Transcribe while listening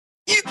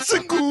It's a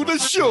good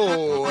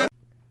show.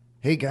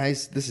 Hey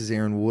guys, this is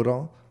Aaron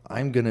Woodall.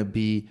 I'm going to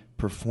be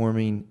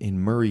performing in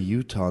Murray,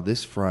 Utah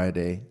this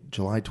Friday,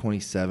 July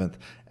 27th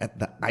at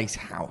the Ice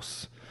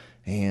House.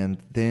 And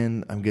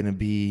then I'm going to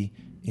be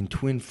in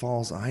Twin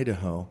Falls,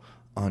 Idaho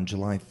on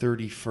July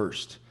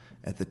 31st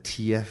at the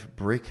TF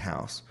Brick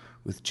House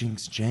with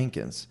Jinx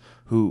Jenkins,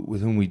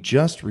 with whom we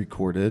just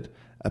recorded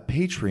a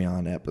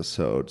Patreon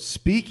episode.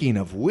 Speaking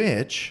of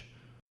which...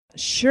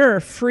 Sure,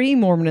 free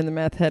Mormon and the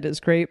Meth Head is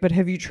great, but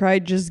have you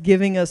tried just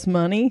giving us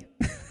money?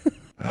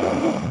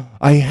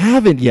 I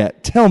haven't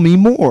yet. Tell me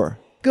more.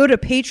 Go to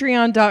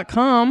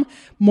patreon.com,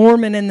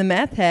 Mormon and the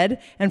Meth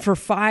Head, and for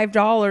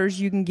 $5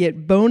 you can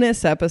get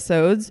bonus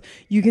episodes.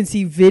 You can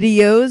see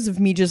videos of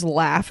me just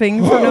laughing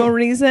for no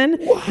reason.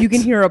 What? You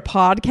can hear a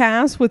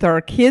podcast with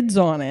our kids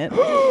on it,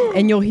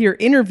 and you'll hear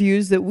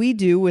interviews that we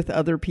do with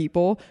other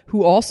people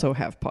who also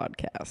have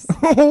podcasts.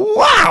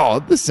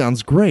 Wow, this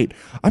sounds great.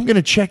 I'm going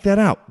to check that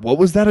out. What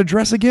was that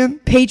address again?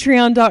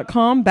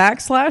 Patreon.com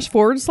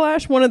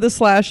 / one of the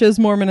slashes,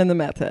 Mormon and the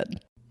Meth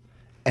Head.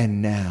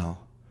 And now...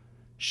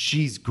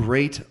 she's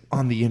great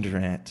on the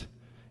internet,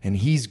 and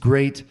he's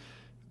great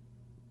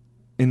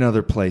in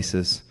other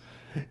places.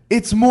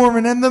 It's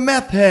Mormon and the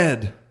Meth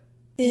Head.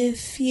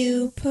 If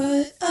you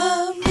put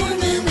a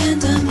Mormon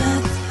and a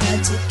meth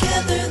head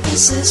together,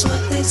 this is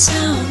what they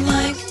sound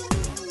like.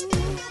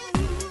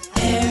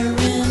 Aaron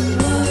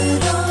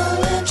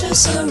Woodall and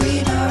Jessa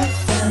Reed are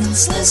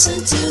friends.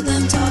 Listen to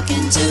them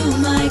talking to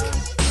Mike.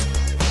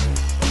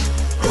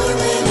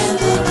 Mormon and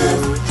the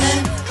meth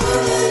head,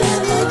 Mormon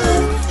and the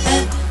meth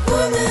head,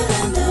 Mormon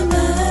and the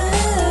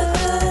meth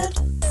head.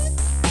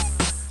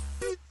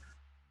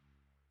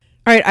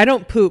 All right, I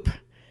don't poop,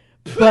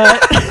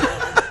 but...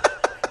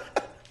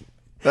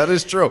 That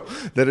is true.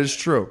 That is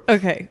true.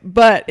 Okay,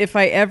 but if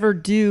I ever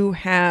do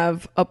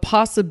have a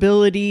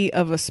possibility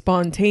of a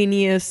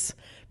spontaneous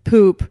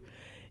poop,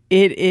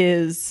 it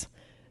is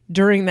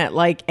during that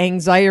like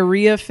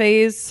anxiety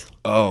phase.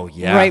 Oh,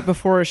 yeah. Right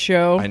before a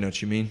show. I know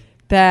what you mean.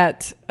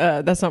 That's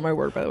not my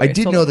word, by the way. I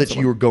did know that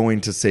you were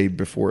going to say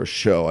before a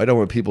show. I don't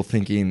want people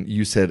thinking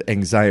you said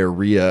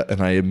anxiety,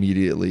 and I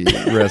immediately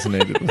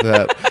resonated with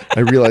that. I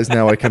realize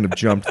now I kind of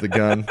jumped the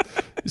gun.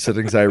 You said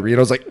anxiety, and I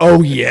was like,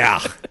 oh,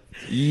 yeah.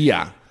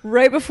 Yeah.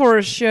 Right before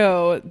a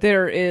show,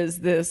 there is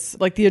this,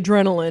 like the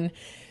adrenaline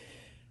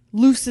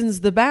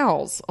loosens the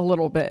bowels a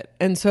little bit.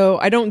 And so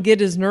I don't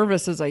get as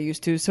nervous as I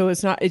used to. So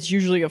it's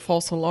usually a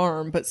false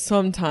alarm, but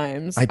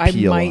sometimes I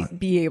might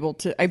be able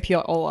to, I pee a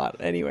lot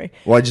anyway.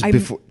 Well,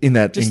 before in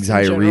that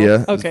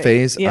anxiety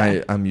phase,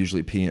 yeah. I'm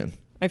usually peeing.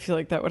 I feel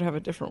like that would have a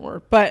different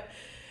word. But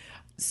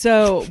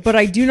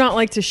I do not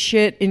like to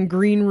shit in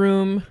green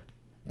room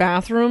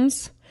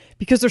bathrooms.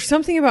 Because there's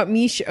something about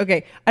me,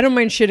 okay, I don't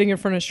mind shitting in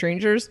front of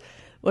strangers,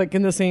 like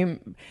in the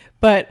same,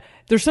 but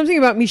there's something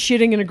about me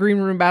shitting in a green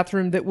room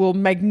bathroom that will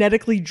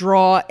magnetically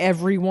draw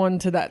everyone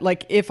to that.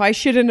 Like if I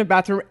shit in a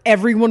bathroom,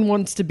 everyone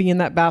wants to be in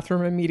that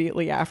bathroom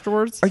immediately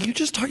afterwards. Are you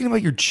just talking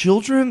about your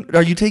children?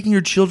 Are you taking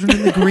your children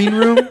in the green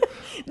room?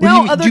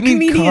 No, other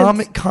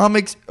comedians.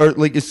 Comics are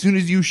like, as soon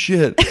as you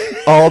shit,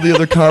 all the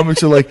other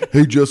comics are like,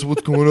 hey, Jess,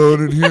 what's going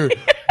on in here?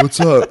 What's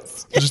up?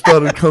 I just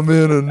thought I'd come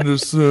in and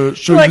just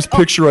show you this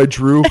picture I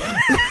drew.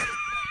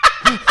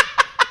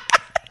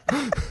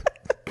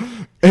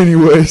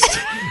 Anyways,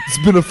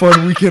 it's been a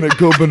fun weekend at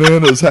Go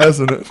Bananas,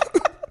 hasn't it?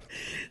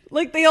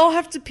 Like they all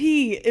have to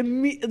pee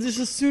just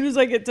as soon as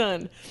I get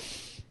done.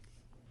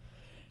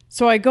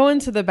 So I go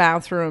into the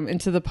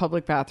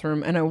public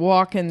bathroom, and I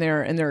walk in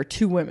there, and there are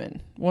two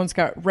women. One's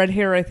got red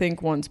hair, I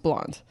think, one's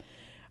blonde.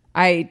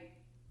 I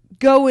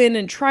go in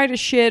and try to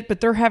shit,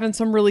 but they're having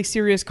some really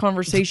serious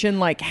conversation,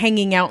 like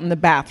hanging out in the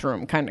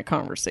bathroom kind of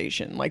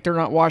conversation. Like they're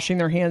not washing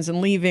their hands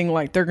and leaving,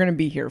 like they're going to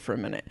be here for a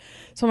minute.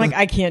 So I'm like,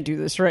 I can't do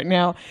this right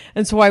now.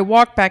 And so I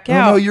walk back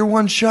out. Oh, no, you're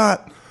one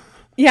shot.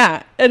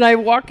 Yeah. And I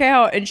walk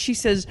out, and she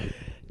says,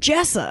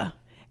 Jessa,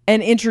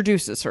 and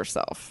introduces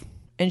herself.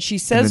 And she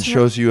says, and then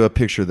shows you a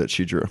picture that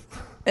she drew.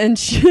 And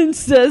she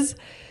says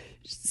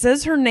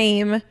her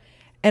name.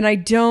 And I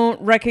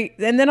don't recognize,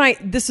 and then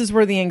this is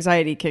where the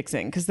anxiety kicks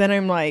in. Cause then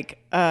I'm like,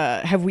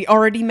 have we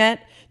already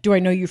met? Do I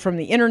know you from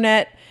the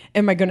internet?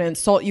 Am I going to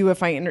insult you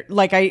if I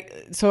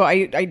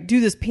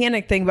do this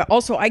panic thing, but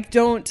also I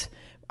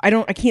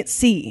can't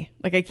see,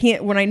 like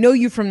when I know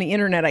you from the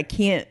internet, I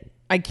can't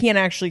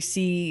actually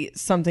see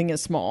something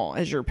as small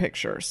as your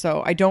picture.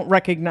 So I don't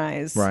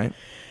recognize. Right.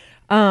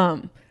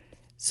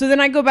 So then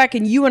I go back,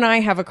 and you and I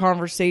have a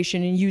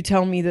conversation, and you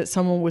tell me that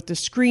someone with the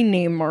screen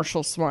name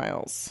Marshall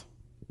Smiles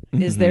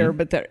is there,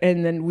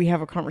 and then we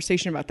have a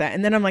conversation about that.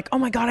 And then I'm like, oh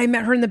my God, I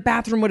met her in the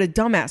bathroom. What a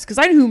dumbass. Cause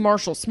I knew who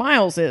Marshall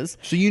Smiles is.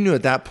 So you knew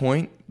at that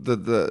point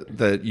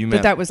that you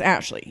met. That was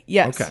Ashley.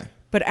 Yes. Okay.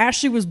 But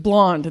Ashley was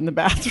blonde in the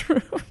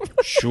bathroom.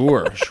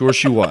 Sure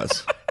she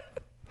was.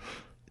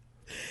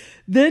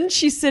 Then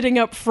she's sitting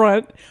up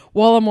front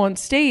while I'm on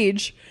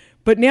stage,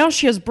 but now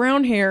she has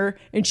brown hair,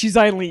 and she's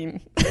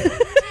Eileen.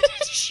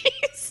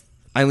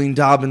 Eileen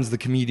Dobbins, the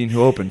comedian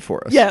who opened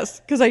for us. Yes,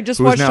 because I just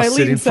Who is watched now Eileen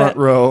sitting set. front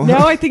row.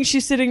 Now I think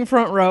she's sitting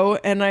front row,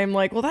 and I'm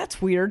like, well,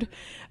 that's weird.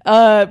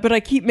 But I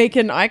keep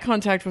making eye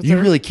contact with You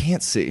her. really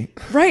can't see.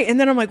 Right, and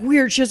then I'm like,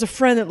 weird. She has a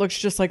friend that looks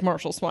just like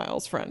Marshall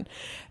Smiles' friend,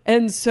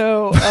 and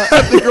so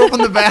The girl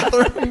from the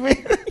bathroom.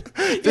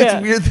 That's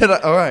Yeah. weird.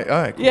 All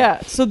right. Cool.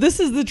 yeah. So this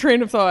is the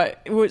train of thought.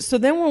 So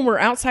then when we're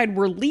outside,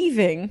 we're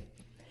leaving,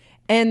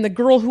 and the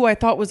girl who I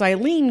thought was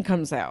Eileen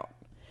comes out.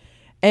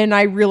 And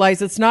I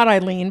realize it's not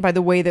Eileen by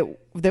the way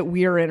that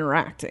we are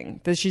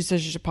interacting, that she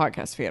says she's a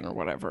podcast fan or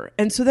whatever.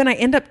 And so then I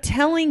end up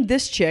telling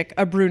this chick,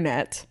 a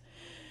brunette,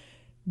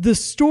 the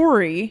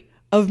story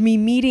of me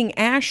meeting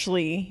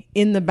Ashley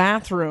in the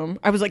bathroom.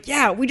 I was like,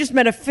 yeah, we just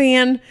met a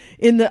fan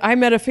I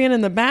met a fan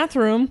in the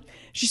bathroom.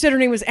 She said her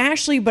name was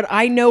Ashley, but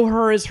I know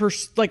her as her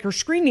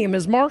screen name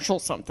is Marshall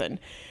something.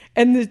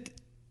 And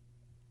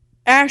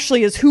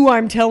Ashley is who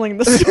I'm telling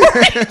the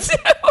story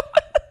to.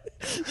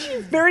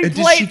 She's very And did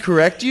polite. she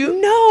correct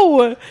you?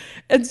 No.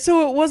 And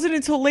so it wasn't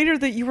until later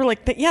that you were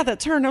like, yeah,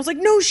 that's her. And I was like,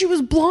 no, she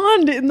was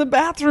blonde in the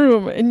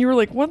bathroom. And you were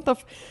like, what the?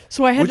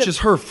 So I had Which is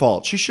her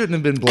fault. She shouldn't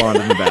have been blonde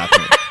in the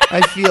bathroom. I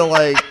feel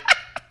like.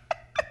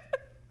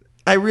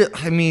 I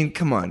mean,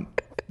 come on.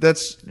 It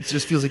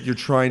just feels like you're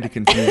trying to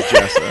confuse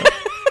Jessa.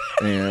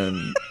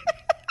 And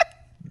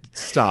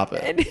stop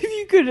it. And if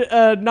you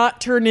could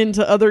not turn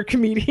into other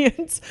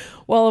comedians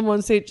while I'm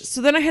on stage.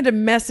 So then I had to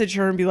message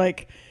her and be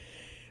like,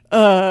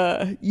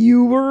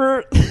 you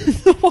were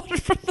the one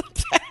from the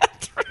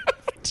bathroom.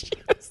 And she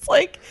was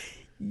like,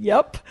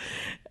 yep.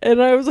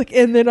 And I was like,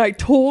 and then I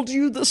told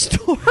you the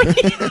story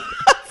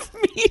of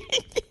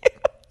meeting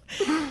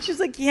you. She's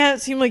like, yeah,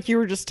 it seemed like you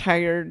were just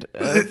tired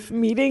of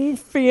meeting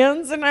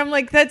fans. And I'm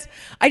like,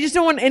 I just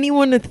don't want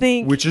anyone to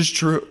think Which is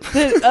true.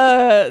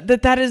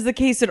 that is the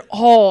case at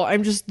all.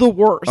 I'm just the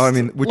worst. I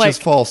mean, which Like, is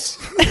false.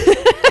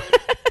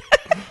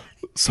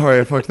 Sorry,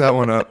 I fucked that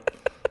one up.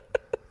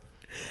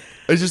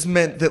 I just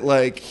meant that,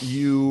 like,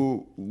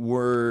 you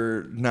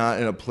were not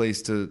in a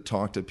place to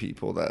talk to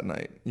people that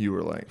night. You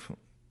were like...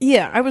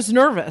 Yeah, I was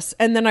nervous.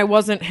 And then I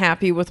wasn't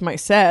happy with my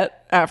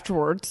set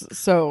afterwards.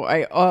 So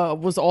I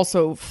was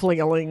also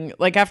flailing.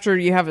 Like, after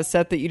you have a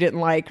set that you didn't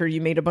like or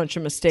you made a bunch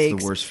of mistakes,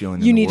 It's the worst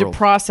feeling in you the need world. to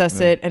process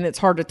it. And it's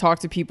hard to talk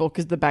to people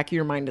because the back of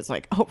your mind is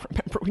like, oh,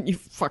 remember when you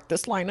fucked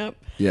this lineup?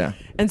 Yeah.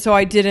 And so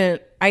I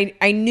didn't... I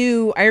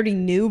already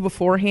knew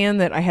beforehand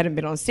that I hadn't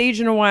been on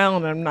stage in a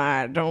while and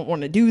I don't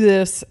want to do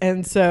this.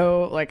 And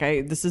so, like,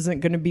 this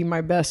isn't going to be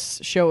my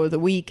best show of the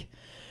week.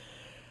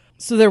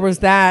 So there was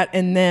that.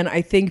 And then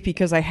I think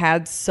because I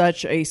had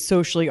such a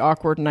socially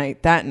awkward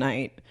night that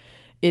night,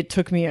 it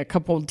took me a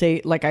couple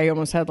days. Like, I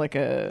almost had like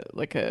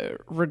a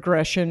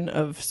regression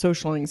of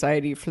social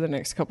anxiety for the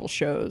next couple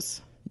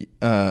shows.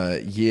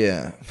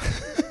 Yeah.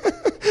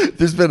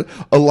 There's been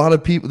a lot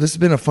of people. This has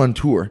been a fun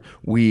tour.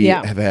 We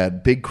have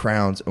had big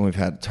crowds and we've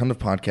had a ton of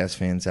podcast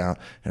fans out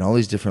in all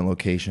these different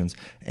locations.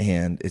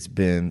 And it's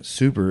been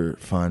super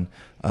fun.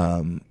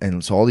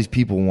 And so all these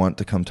people want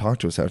to come talk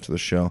to us after the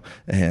show.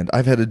 And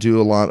I've had to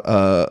do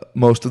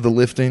most of the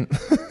lifting.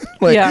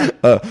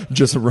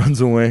 Jessa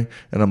runs away.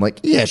 And I'm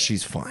like, yeah,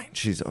 she's fine.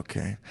 She's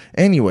okay.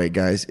 Anyway,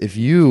 guys, if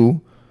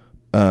you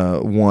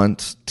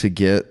want to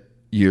get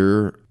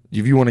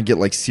if you want to get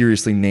like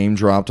seriously name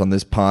dropped on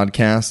this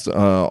podcast,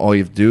 all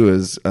you have to do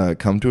is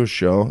come to a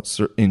show,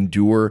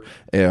 endure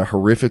a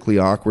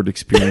horrifically awkward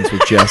experience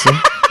with Jessa.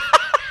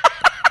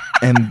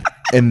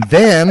 And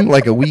then,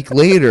 like a week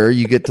later,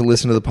 you get to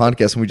listen to the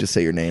podcast and we just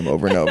say your name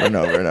over and over and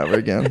over and over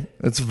again.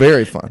 It's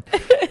very fun.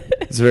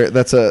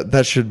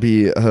 That should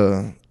be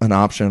an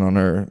option on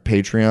our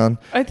Patreon.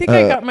 I think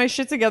I got my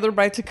shit together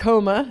by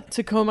Tacoma.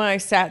 I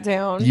sat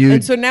down.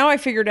 And so now I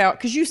figured out,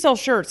 because you sell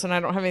shirts and I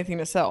don't have anything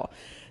to sell.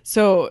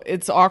 So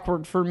it's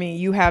awkward for me.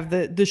 You have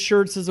the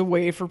shirts as a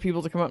way for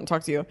people to come up and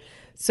talk to you.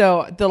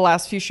 So the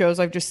last few shows,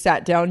 I've just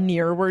sat down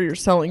near where you're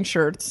selling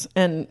shirts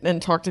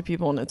and talked to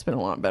people, and it's been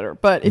a lot better.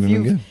 But if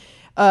you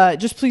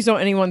just please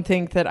don't anyone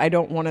think that I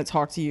don't want to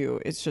talk to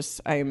you. It's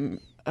just I'm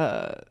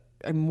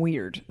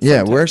weird. Yeah,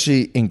 sometimes. we're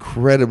actually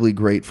incredibly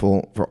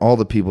grateful for all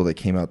the people that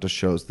came out to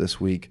shows this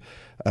week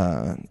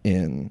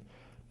in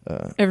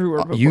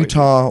Everywhere but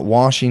Utah,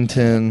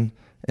 Washington,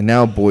 and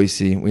now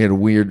Boise. We had a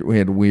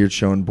weird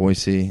show in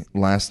Boise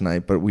last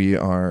night, but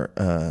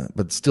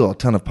but still a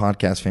ton of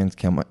podcast fans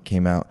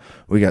came out.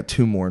 We got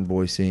 2 more in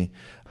Boise.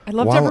 I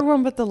loved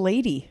everyone but the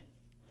lady.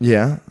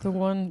 Yeah. The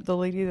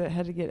lady that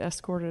had to get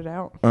escorted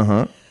out.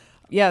 Uh-huh.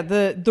 Yeah,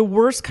 the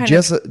worst kind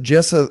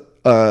Jessa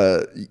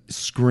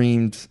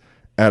screamed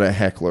at a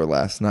heckler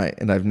last night,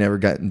 and I've never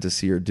gotten to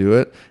see her do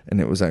it, and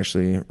it was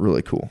actually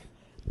really cool.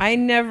 I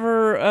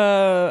never,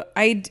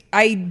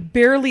 I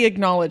barely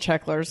acknowledge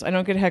hecklers. I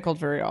don't get heckled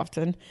very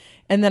often.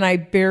 And then I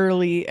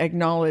barely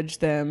acknowledge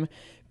them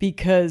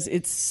because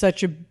it's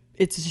a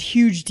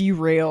huge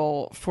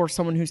derail for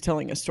someone who's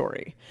telling a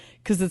story.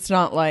 Because it's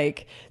not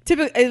like,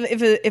 typically,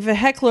 if a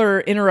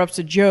heckler interrupts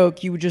a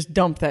joke, you would just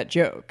dump that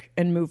joke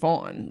and move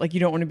on. Like, you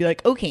don't want to be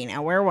like, okay,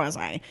 now where was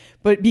I?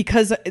 But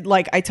because,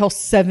 like, I tell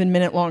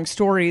 7-minute long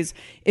stories,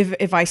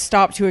 if I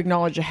stop to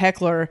acknowledge a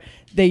heckler,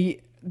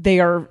 they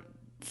are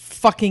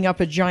fucking up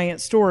a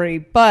giant story.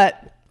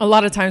 But a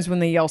lot of times when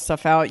they yell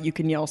stuff out, you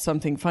can yell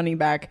something funny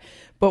back.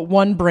 But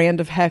one brand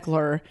of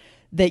heckler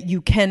that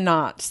you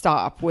cannot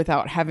stop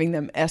without having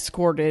them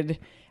escorted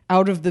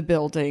out of the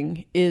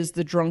building is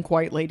the drunk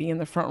white lady in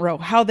the front row.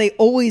 How they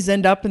always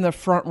end up in the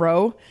front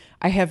row,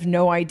 I have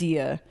no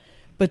idea.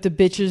 But the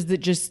bitches that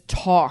just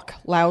talk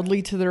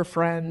loudly to their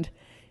friend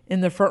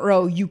in the front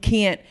row, you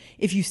can't,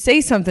 if you say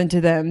something to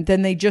them,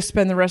 then they just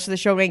spend the rest of the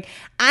show going,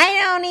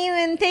 I don't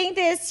even think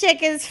this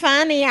chick is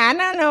funny. I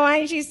don't know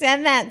why she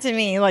said that to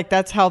me. Like,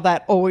 that's how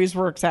that always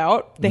works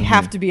out. They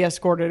have to be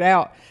escorted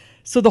out.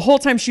 So the whole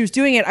time she was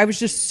doing it, I was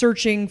just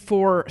searching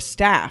for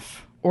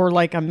staff or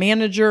like a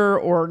manager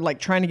or like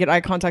trying to get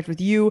eye contact with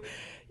you,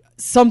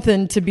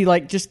 something to be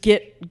like, just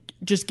get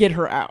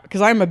her out.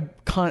 Because I'm a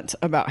cunt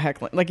about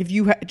heckling. Like, if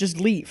you just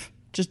leave,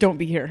 just don't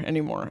be here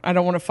anymore. I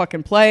don't want to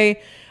fucking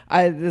play.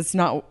 That's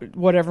not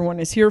what everyone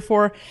is here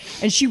for.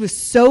 And she was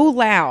so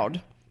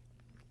loud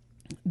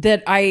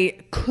that I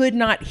could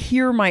not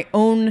hear my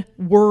own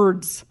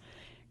words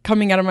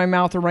coming out of my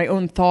mouth or my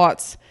own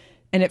thoughts.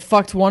 And it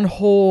fucked one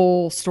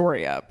whole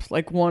story up,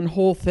 like one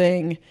whole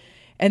thing.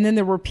 And then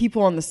there were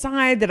people on the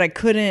side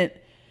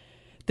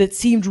that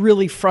seemed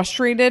really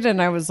frustrated.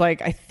 And I was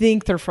like, I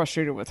think they're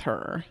frustrated with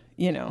her.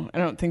 You know, I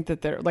don't think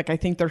that I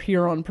think they're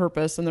here on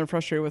purpose and they're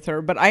frustrated with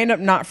her. But I ended up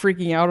not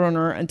freaking out on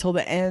her until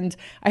the end.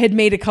 I had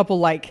made a couple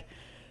like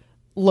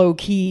low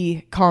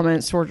key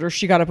comments towards her.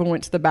 She got up and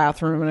went to the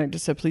bathroom and I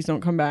just said, please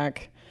don't come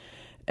back.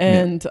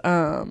 And,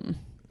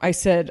 I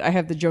said, I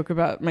have the joke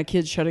about my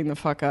kids shutting the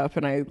fuck up,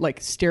 and I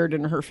like stared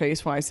into her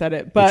face while I said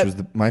it. But which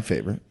was my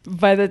favorite.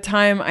 By the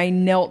time I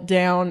knelt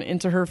down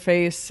into her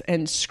face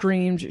and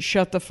screamed,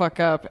 shut the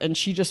fuck up, and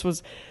she just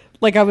was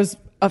like, I was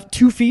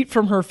 2 feet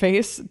from her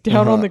face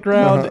down on the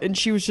ground, and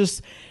she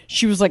was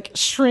like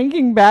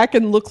shrinking back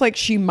and looked like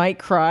she might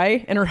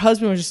cry. And her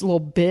husband was just a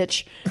little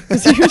bitch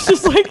because he was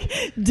just like,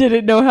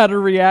 didn't know how to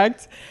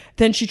react.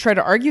 Then she tried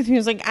to argue with me. He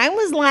was like, I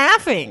was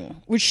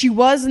laughing, which she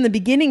was in the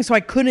beginning, so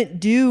I couldn't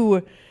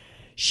do.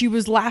 She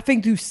was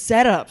laughing through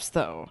setups,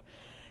 though.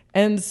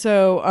 And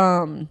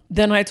so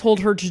then I told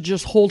her to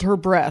just hold her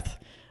breath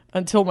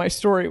until my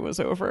story was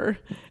over.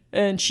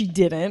 And she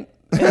didn't.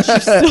 And she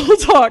still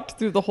talked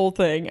through the whole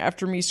thing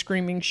after me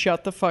screaming,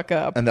 shut the fuck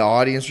up. And the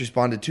audience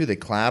responded too. They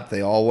clapped.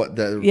 They all,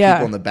 people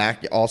in the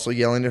back also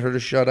yelling at her to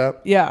shut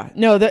up. Yeah.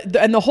 No,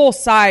 and the whole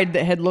side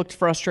that had looked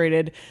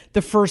frustrated,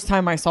 the first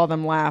time I saw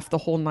them laugh the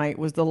whole night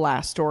was the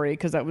last story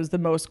because that was the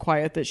most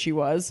quiet that she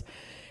was.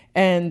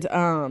 And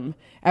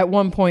at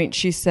one point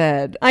she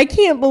said, I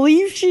can't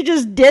believe she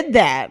just did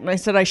that. And I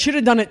said, I should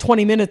have done it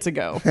 20 minutes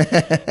ago.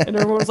 And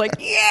everyone was like,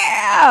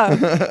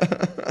 yeah.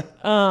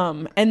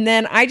 And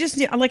then I just,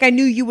 like, I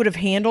knew you would have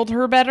handled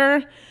her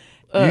better.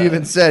 You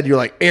even said, you're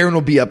like, Aaron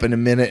will be up in a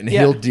minute and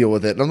he'll deal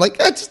with it. And I'm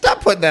like, stop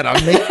putting that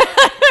on me.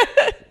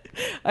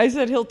 I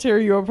said, he'll tear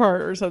you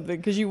apart or something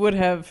because you would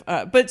have,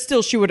 but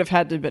still she would have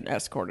had to have been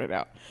escorted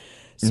out.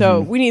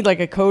 So we need like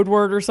a code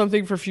word or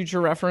something for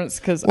future reference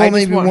because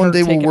maybe one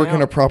day we'll work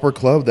in a proper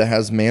club that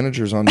has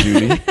managers on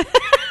duty.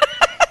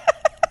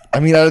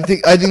 I mean, I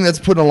think that's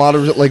putting a lot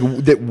of like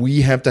that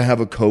we have to have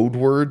a code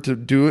word to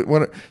do it.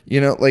 When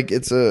like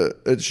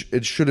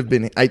it should have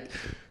been.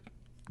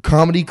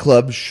 Comedy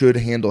clubs should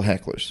handle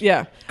hecklers.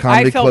 Yeah,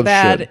 Comedy I felt clubs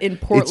bad should. in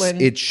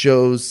Portland. It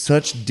shows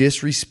such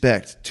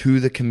disrespect to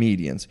the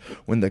comedians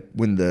when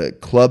the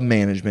club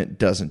management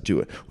doesn't do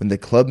it. When the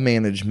club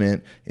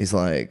management is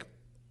like,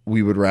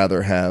 we would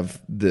rather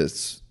have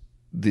this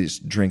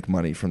drink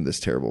money from this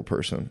terrible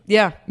person.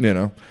 Yeah.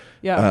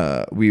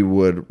 Yeah. We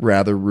would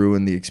rather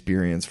ruin the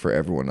experience for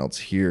everyone else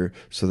here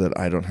so that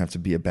I don't have to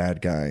be a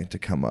bad guy to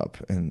come up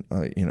and,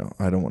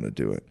 I don't want to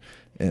do it.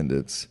 And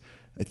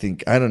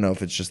I don't know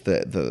if it's just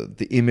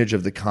the image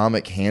of the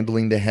comic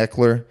handling the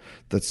heckler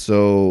that's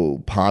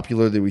so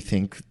popular that we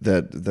think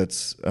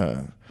that's,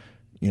 that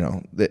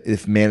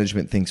if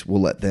management thinks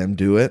we'll let them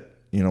do it,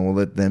 we'll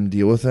let them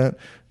deal with it.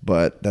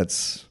 But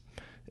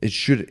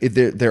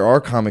there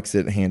are comics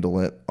that handle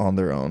it on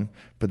their own,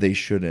 but that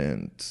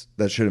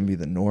shouldn't be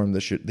the norm. They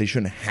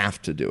shouldn't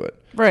have to do it.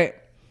 Right.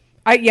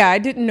 I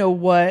didn't know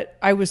what.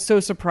 I was so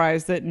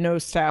surprised that no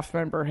staff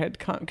member had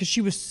come because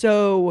she was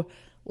so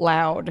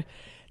loud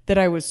that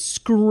I was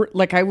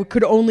I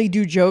could only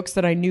do jokes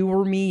that I knew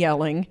were me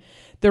yelling.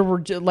 There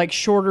were like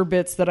shorter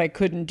bits that I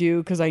couldn't do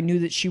because I knew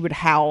that she would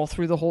howl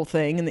through the whole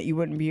thing and that you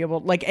wouldn't be able,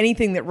 like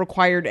anything that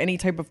required any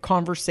type of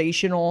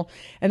conversational.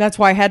 And that's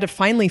why I had to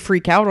finally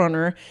freak out on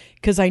her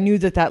because I knew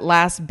that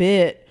last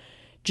bit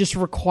just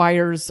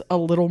requires a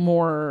little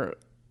more,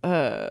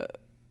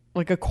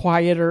 like a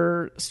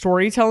quieter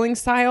storytelling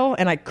style.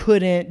 And I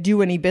couldn't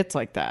do any bits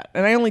like that.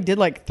 And I only did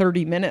like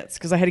 30 minutes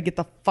because I had to get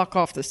the fuck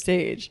off the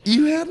stage.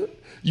 You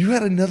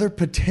had another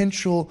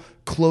potential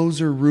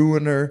closer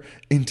ruiner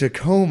in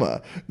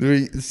Tacoma.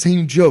 The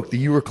same joke that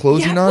you were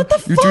closing on.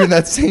 You're doing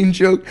that same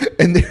joke,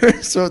 and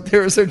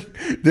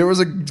there was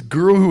a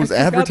girl who was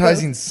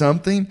advertising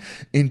something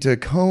in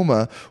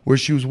Tacoma where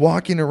she was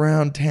walking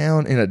around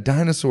town in a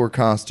dinosaur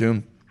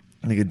costume.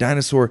 like a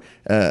dinosaur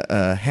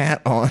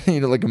hat on,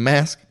 like a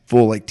mask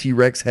full like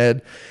T-Rex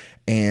head.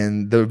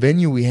 And the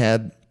venue we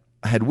had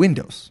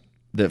windows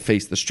that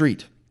faced the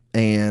street.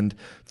 And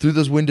through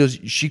those windows,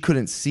 she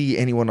couldn't see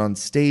anyone on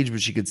stage,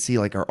 but she could see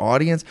like our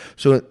audience.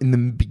 So in the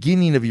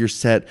beginning of your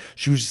set,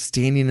 she was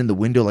standing in the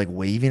window, like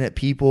waving at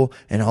people,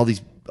 and all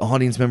these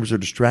audience members are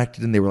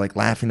distracted and they were like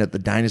laughing at the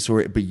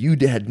dinosaur, but you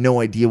had no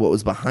idea what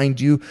was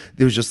behind you.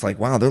 It was just like,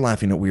 wow, they're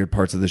laughing at weird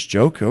parts of this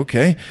joke.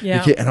 Okay.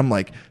 Yeah. And I'm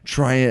like,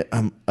 try it.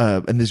 And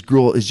this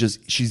girl is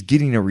she's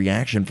getting a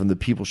reaction from the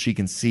people she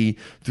can see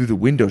through the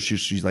window.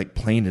 She's like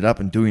playing it up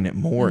and doing it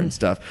more and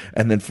stuff.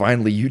 And then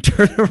finally you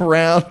turn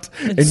around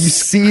and you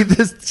see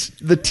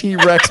the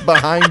T-Rex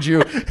behind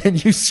you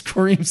and you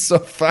scream so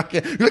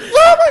fucking, you're like,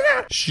 oh my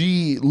God.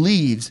 She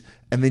leaves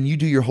and then you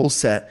do your whole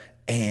set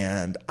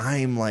and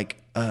I'm like,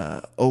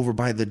 over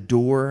by the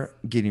door,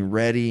 getting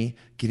ready,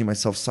 getting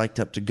myself psyched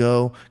up to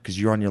go because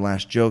you're on your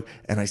last joke,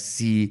 and I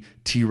see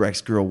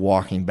T-Rex girl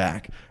walking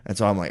back, and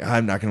so I'm like,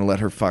 I'm not gonna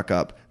let her fuck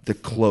up the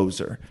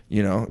closer,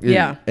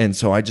 Yeah. And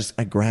so I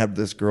grabbed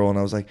this girl and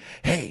I was like,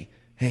 hey,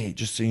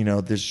 just so you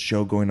know, there's a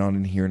show going on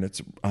in here and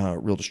it's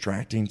real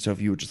distracting. So if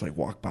you would just like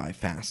walk by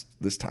fast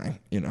this time,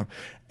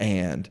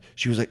 And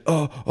she was like,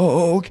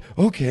 oh,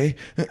 okay,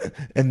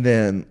 and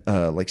then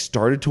like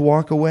started to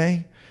walk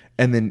away.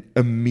 And then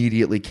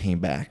immediately came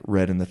back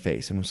red in the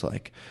face and was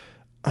like,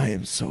 I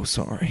am so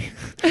sorry.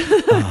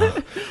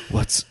 I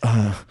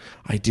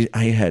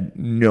had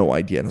no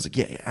idea. And I was like,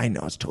 yeah, I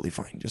know. It's totally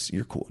fine. Just,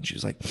 you're cool. And she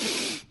was like,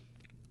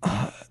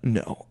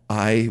 no,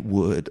 I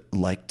would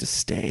like to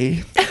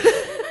stay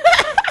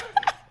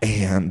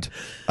and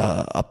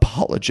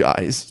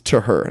apologize to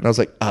her. And I was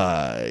like,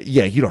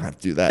 yeah, you don't have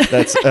to do that.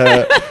 That's...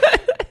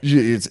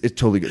 It's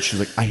totally good. She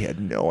was like, I had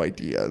no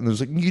idea. And I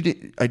was like, you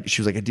did.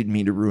 She was like, I didn't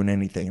mean to ruin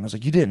anything. And I was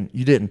like, you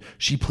didn't.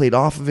 She played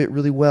off of it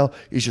really well.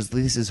 It's just,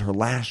 this is her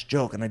last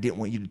joke. And I didn't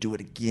want you to do it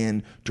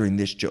again during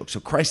this joke. So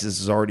crisis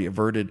is already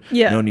averted.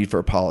 Yeah. No need for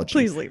apology.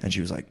 Please leave. And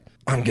she was like,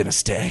 I'm going to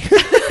stay.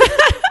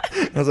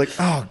 I was like,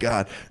 oh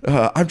God,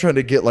 I'm trying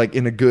to get like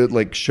in a good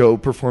like show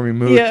performing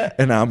mood. Yeah.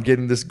 And now I'm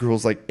getting this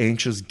girl's like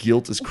anxious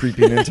guilt is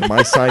creeping into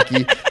my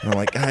psyche. And I'm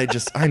like, I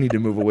need to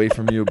move away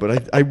from you.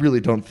 But I really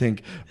don't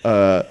think,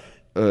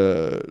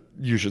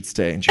 you should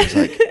stay. And she was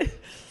like,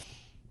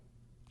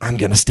 I'm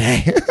gonna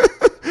stay.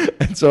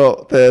 And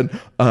so then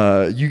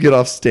you get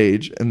off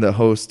stage and the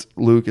host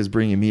Luke is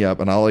bringing me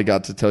up, and all I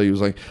got to tell you was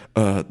like,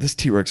 this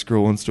T-Rex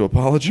girl wants to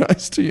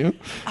apologize to you.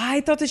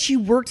 I thought that she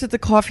worked at the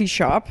coffee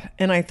shop,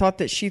 and I thought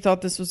that she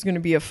thought this was going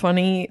to be a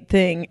funny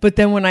thing. But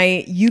then when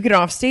you get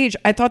off stage,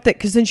 I thought that,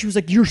 because then she was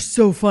like, you're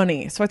so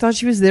funny. So I thought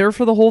she was there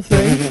for the whole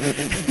thing.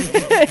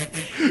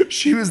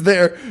 She was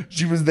there.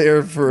 She was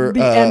there for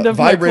The end of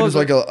my vibrators, closer.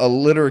 like a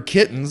litter of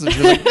kittens. And she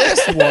was like,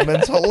 this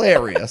woman's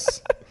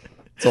hilarious.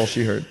 That's all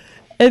she heard.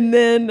 And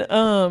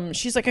then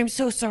she's like, I'm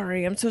so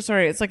sorry.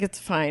 It's like, it's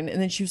fine.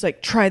 And then she was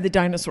like, try the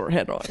dinosaur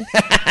head on.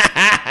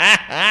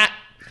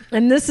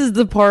 And this is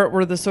the part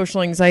where the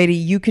social anxiety,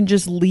 you can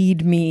just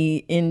lead me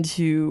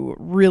into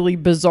really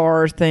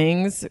bizarre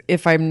things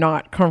if I'm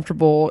not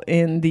comfortable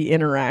in the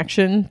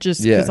interaction,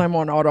 just because I'm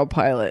on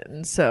autopilot.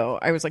 And so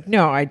I was like,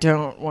 no, I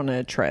don't want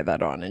to try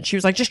that on. And she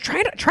was like, just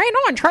try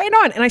it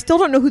on. And I still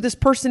don't know who this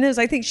person is.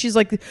 I think she's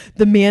like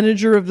the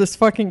manager of this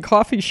fucking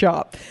coffee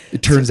shop.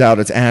 It turns out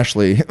it's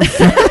Ashley.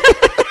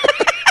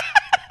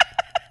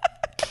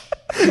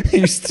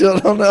 You still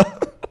don't know.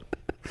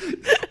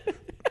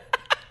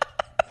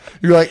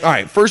 You're like, all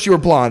right, first you were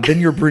blonde,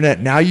 then you're brunette,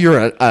 now you're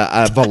a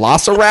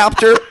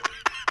velociraptor?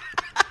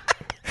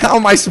 How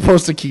am I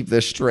supposed to keep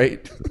this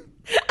straight?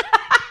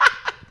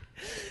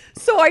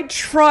 So I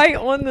try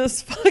on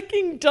this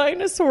fucking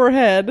dinosaur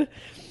head,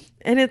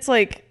 and it's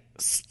like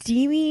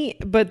steamy,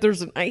 but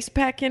there's an ice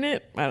pack in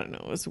it. I don't know.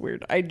 It was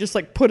weird. I just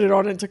like put it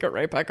on and took it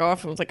right back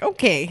off and was like,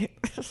 okay.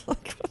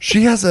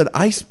 She has an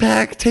ice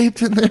pack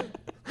taped in there?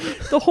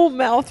 The whole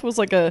mouth was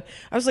like I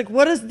was like,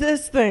 what is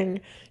this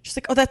thing? She's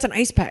like, oh, that's an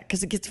ice pack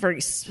because it gets very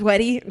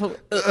sweaty.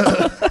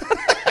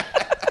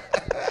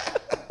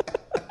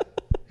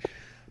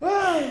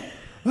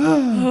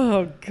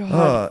 Oh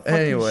God!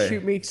 Anyway,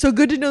 shoot me. So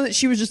good to know that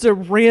she was just a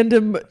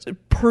random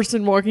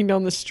person walking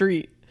down the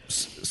street,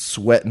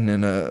 sweating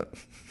in a.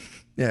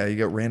 Yeah, you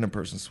got random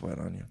person sweat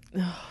on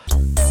you.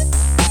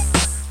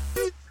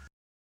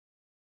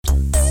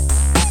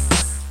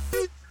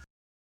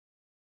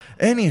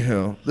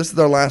 Anywho, this is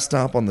our last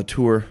stop on the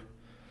tour.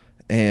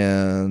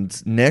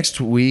 And next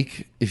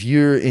week, if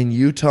you're in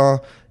Utah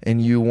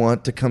and you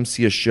want to come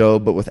see a show,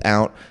 but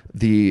without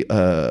the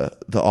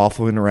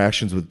awful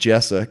interactions with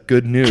Jessa,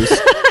 good news.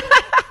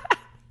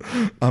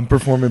 I'm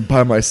performing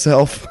by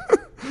myself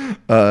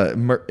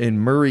in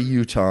Murray,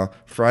 Utah,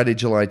 Friday,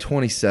 July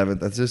 27th.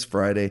 That's this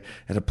Friday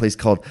at a place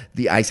called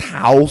the Ice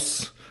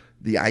House.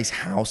 The Ice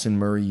House in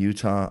Murray,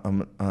 Utah,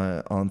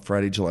 on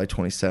Friday, July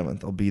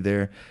 27th. I'll be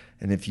there.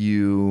 And if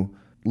you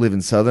live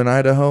in southern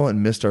Idaho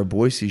and missed our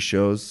Boise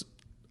shows,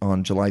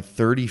 on July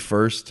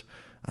 31st,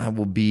 I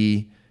will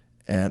be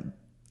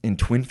in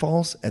Twin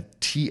Falls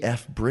at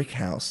TF Brick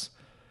House,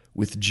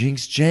 with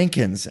Jinx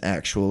Jenkins,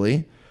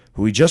 actually,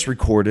 who we just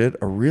recorded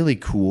a really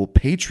cool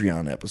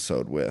Patreon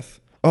episode with.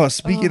 Oh,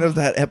 speaking of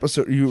that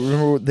episode, you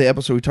remember the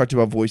episode we talked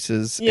about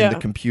voices and the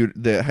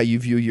computer, how you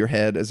view your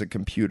head as a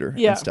computer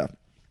and stuff.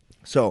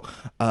 So,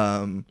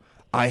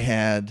 I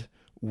had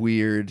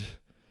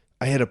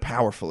a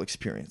powerful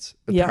experience.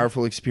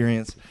 Powerful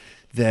experience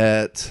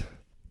that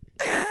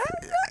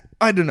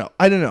I don't know.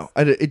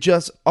 It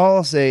just, all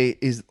I'll say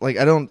is like,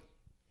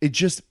 it's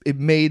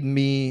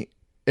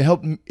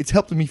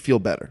helped me feel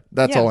better.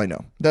 That's all I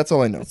know.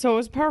 So it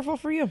was powerful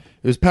for you.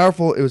 It was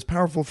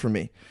powerful for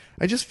me.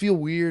 I just feel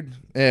weird.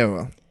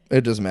 Well,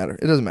 it doesn't matter.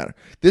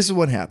 This is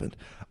what happened.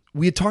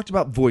 We had talked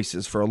about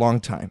voices for a long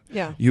time.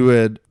 Yeah. You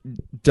had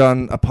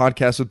done a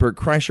podcast with Bert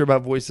Kreischer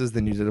about voices.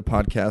 Then you did a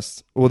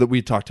podcast, that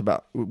we talked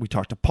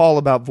to Paul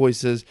about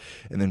voices.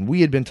 And then we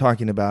had been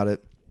talking about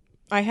it.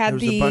 I had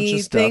the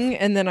thing,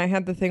 and then I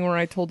had the thing where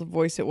I told the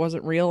voice it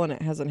wasn't real, and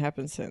it hasn't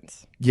happened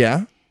since. Yeah?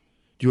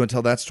 Do you want to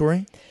tell that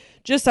story?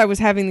 Just I was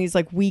having these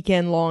like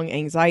weekend-long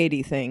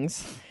anxiety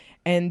things.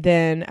 And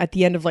then at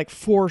the end of like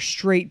 4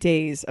 straight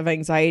days of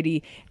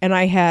anxiety, and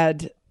I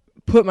had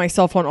put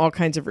myself on all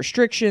kinds of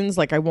restrictions,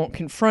 like I won't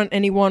confront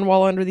anyone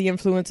while under the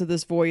influence of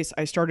this voice.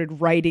 I started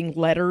writing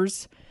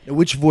letters.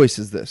 Which voice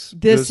is this?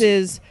 This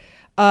is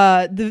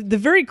the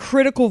very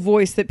critical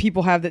voice that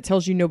people have that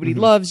tells you nobody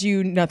loves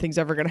you, nothing's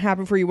ever going to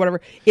happen for you, whatever.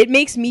 It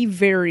makes me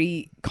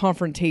very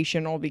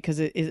confrontational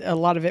because a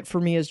lot of it for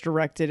me is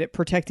directed at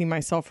protecting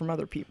myself from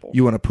other people.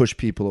 You want to push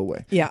people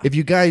away. Yeah. If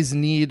you guys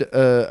need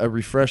a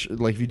refresh,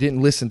 like if you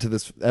didn't listen to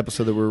this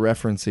episode that we're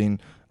referencing,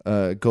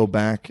 go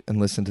back and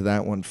listen to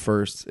that one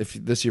first. If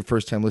this is your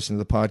first time listening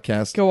to the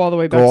podcast, go all the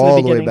way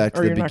back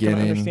to the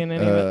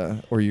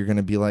beginning, or you're going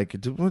to be like,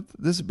 did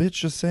this bitch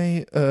just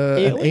say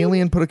an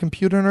alien put a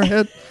computer in her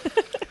head?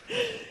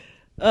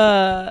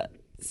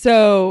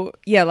 So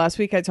yeah, last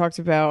week I talked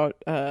about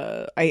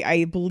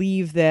I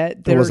believe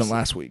that it wasn't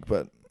last week,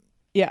 but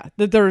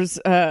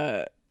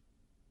that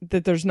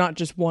there's not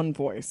just one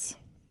voice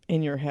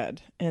in your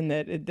head, and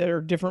that there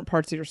are different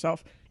parts of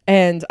yourself.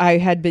 And I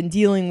had been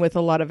dealing with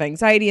a lot of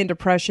anxiety and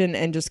depression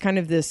and just kind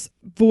of this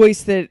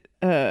voice that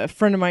a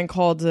friend of mine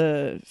called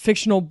a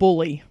fictional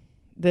bully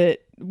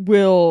that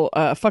will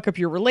fuck up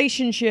your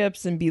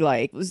relationships and be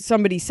like,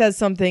 somebody says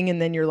something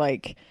and then you're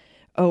like,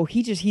 oh,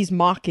 he's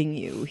mocking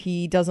you.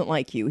 He doesn't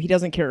like you. He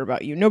doesn't care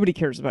about you. Nobody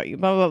cares about you.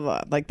 Blah, blah,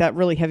 blah. Like that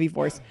really heavy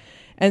voice.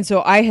 And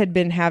so I had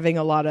been having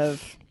a lot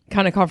of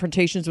kind of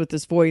confrontations with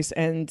this voice,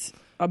 and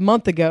a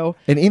month ago.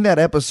 And in that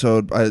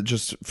episode,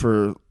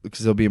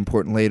 because it'll be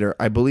important later,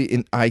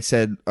 I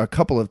said a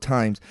couple of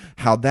times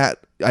how that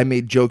I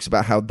made jokes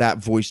about how that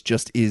voice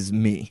just is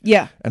me.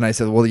 Yeah. And I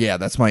said, well, yeah,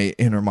 that's my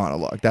inner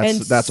monologue.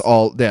 That's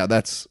all. Yeah,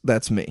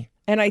 that's me.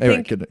 And I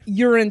think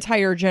your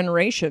entire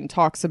generation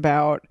talks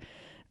about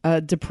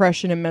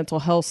depression and mental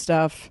health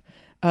stuff.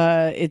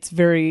 It's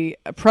very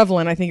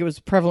prevalent. I think it was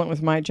prevalent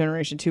with my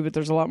generation too, but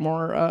there's a lot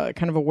more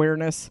kind of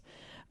awareness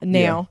now.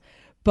 Yeah.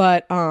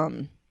 But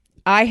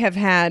I have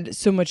had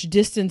so much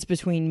distance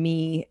between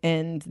me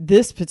and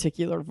this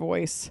particular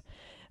voice,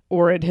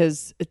 or it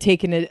has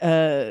taken it,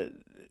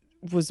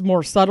 was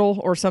more subtle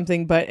or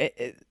something. But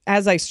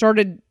as I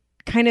started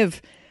kind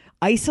of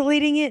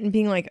isolating it and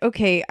being like,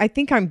 okay, I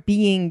think I'm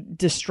being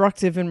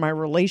destructive in my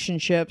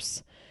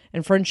relationships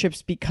and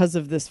friendships because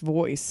of this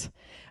voice,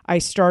 I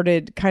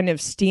started kind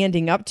of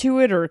standing up to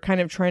it, or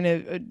kind of trying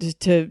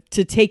to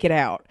take it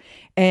out.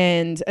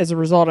 And as a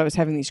result, I was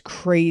having these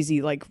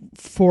crazy, like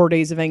 4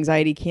 days of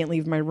anxiety, can't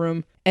leave my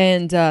room.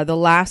 And the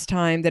last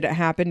time that it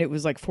happened, it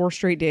was like 4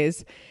 straight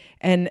days.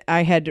 And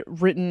I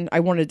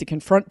wanted to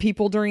confront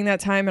people during that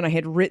time. And I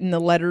had written the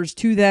letters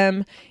to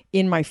them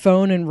in my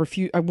phone and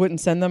I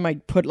wouldn't send them. I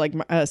put like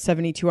a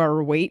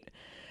 72-hour wait.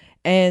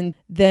 And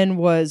then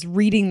was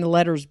reading the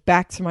letters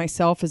back to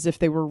myself as if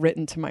they were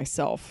written to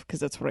myself, because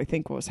that's what I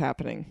think was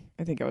happening.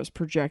 I think I was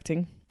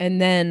projecting.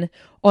 And then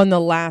on the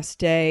last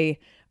day,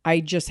 I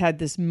just had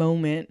this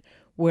moment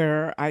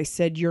where I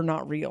said, you're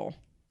not real.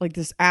 Like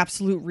this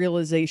absolute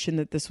realization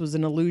that this was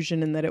an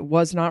illusion and that it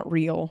was not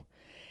real.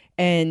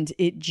 And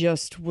it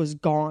just was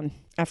gone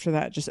after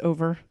that, just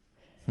over.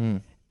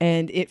 And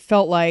it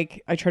felt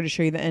like, I tried to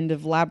show you the end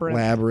of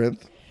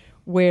Labyrinth.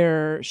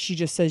 Where she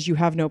just says, you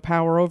have no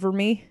power over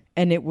me.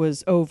 And it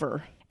was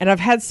over. And I've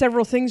had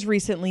several things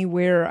recently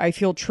where I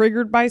feel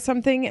triggered by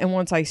something, and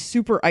once I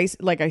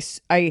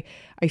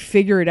I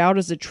figure it out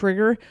as a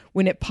trigger,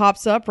 when it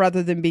pops up,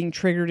 rather than being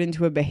triggered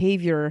into a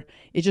behavior,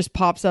 it just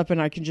pops up,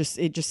 and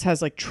it just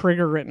has like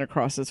trigger written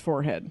across its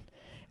forehead.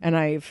 And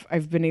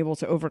I've been able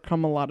to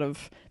overcome a lot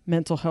of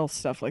mental health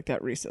stuff like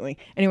that recently.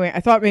 Anyway,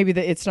 I thought maybe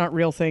the it's not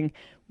real thing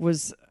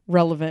was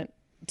relevant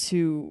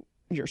to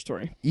your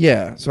story.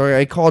 Yeah. So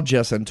I called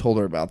Jessa and told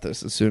her about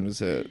this as soon as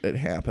it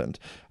happened.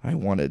 I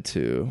wanted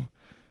to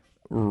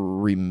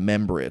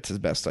remember it as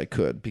best I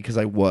could because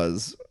I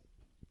was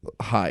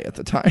high at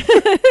the time.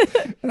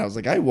 And I was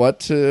like, I want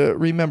to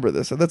remember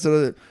this. And that's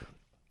a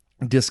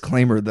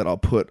disclaimer that I'll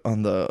put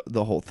on the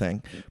whole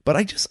thing. But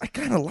I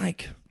kind of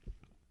like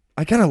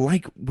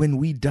when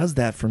we does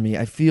that for me.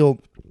 I feel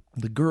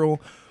the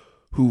girl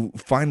who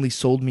finally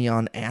sold me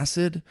on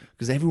acid,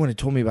 because everyone had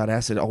told me about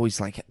acid,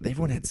 always like,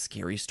 everyone had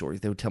scary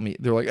stories. They would tell me,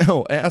 they're like,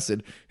 oh,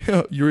 acid,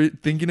 you're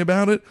thinking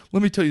about it?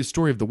 Let me tell you a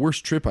story of the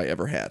worst trip I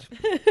ever had.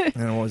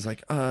 And I'm always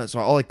like, so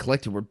all I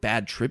collected were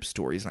bad trip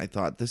stories, and I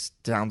thought, this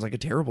sounds like a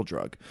terrible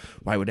drug.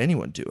 Why would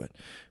anyone do it?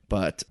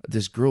 But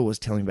this girl was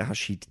telling me about how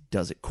she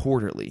does it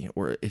quarterly,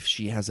 or if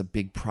she has a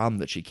big problem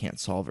that she can't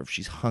solve, or if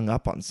she's hung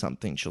up on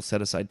something, she'll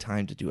set aside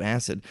time to do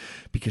acid,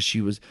 because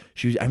she was.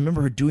 I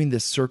remember her doing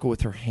this circle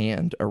with her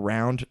hand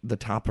around the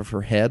top of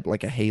her head,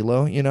 like a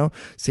halo,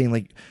 saying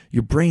like,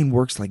 your brain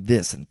works like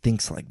this and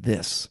thinks like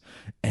this,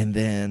 and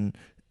then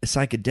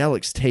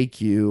psychedelics take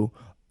you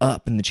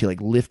up, and then she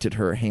like lifted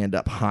her hand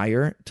up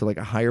higher to like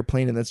a higher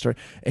plane, and then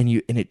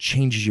and it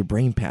changes your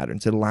brain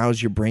patterns. It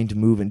allows your brain to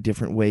move in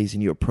different ways,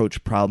 and you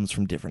approach problems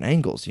from different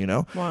angles,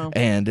 Wow.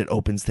 And it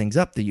opens things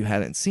up that you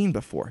hadn't seen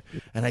before.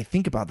 And I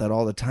think about that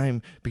all the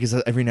time, because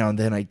every now and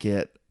then I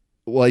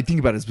think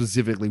about it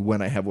specifically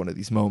when I have one of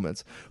these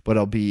moments, but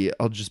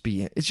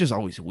it's just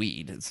always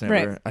weed. It's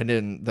never,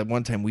 right. That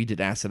one time we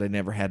did acid, I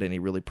never had any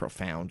really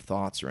profound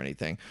thoughts or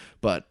anything.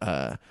 But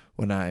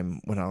when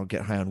I'll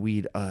get high on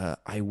weed,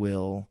 I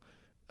will.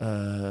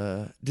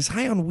 Does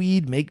high on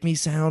weed make me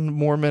sound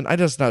Mormon? I'm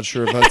just not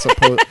sure if that's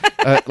supposed.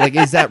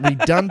 Is that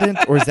redundant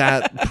or is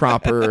that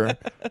proper?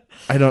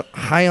 I don't.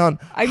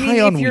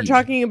 If you're weed.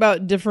 Talking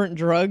about different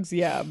drugs,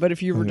 yeah. But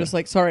if you were just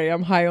like, sorry,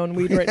 I'm high on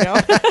weed right now.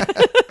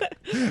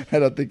 I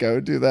don't think I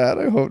would do that.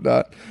 I hope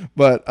not.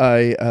 But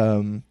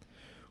I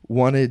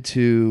wanted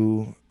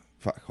to.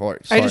 Fuck. Sorry.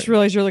 I just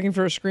realized you're looking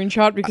for a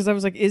screenshot, because I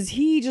was like, is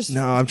he just?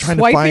 No, I'm trying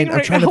to find.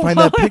 I'm trying to find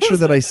that picture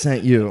that I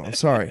sent you. I'm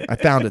sorry. I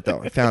found it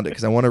though. I found it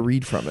because I want to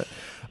read from it.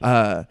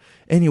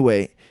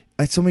 Anyway,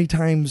 so many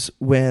times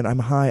when I'm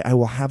high, I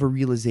will have a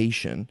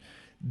realization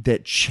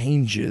that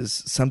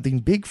changes something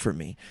big for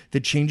me,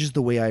 that changes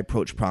the way I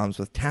approach problems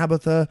with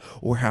Tabitha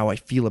or how I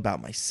feel about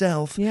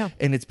myself. Yeah.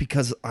 And it's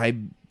because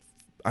I'm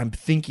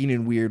thinking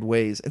in weird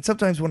ways. And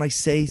sometimes when I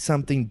say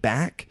something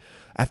back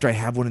after I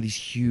have one of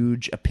these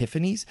huge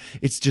epiphanies,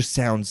 it just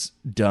sounds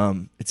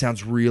dumb. It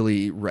sounds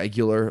really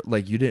regular,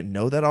 like you didn't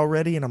know that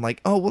already. And I'm like,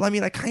 oh, well,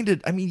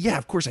 yeah,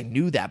 of course I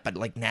knew that, but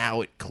like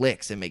now it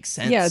clicks. It makes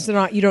sense. Yeah, it's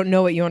not, you don't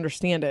know it, you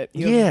understand it.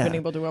 You haven't been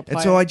able to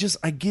apply it. And so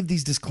I give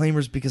these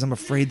disclaimers because I'm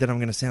afraid that I'm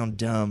going to sound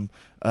dumb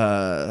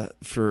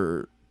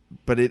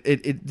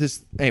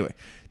anyway.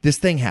 This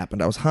thing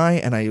happened. I was high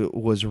and I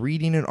was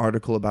reading an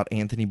article about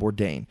Anthony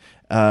Bourdain.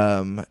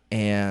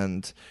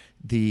 And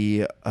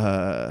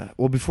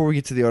before we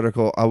get to the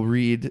article, I'll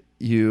read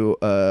you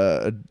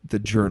the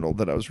journal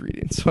that I was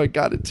reading. So I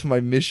got into my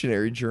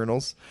missionary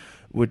journals,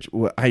 which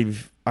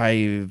I've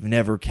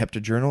never kept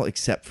a journal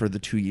except for the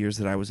 2 years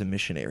that I was a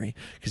missionary,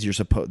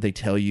 because they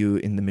tell you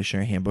in the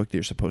missionary handbook that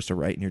you're supposed to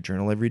write in your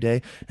journal every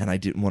day, and I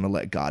didn't want to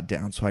let God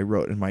down, so I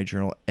wrote in my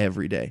journal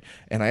every day,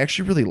 and I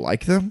actually really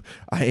like them.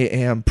 I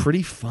am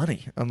pretty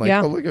funny. I'm like,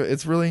 oh look,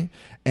 it's really,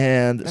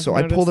 and so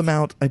I pulled them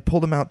out. I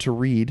pulled them out to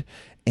read.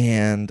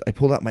 And I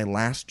pulled out my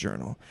last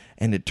journal,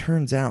 and it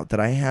turns out that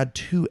I had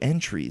 2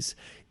 entries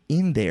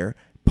in there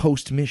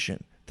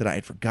post-mission that I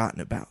had forgotten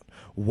about.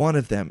 One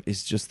of them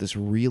is just this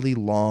really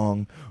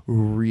long,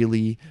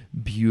 really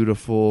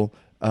beautiful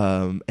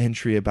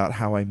entry about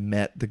how I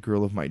met the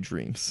girl of my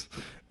dreams,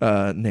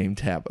 named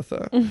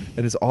Tabitha. And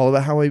it's all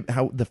about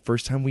how the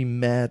first time we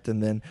met,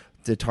 and then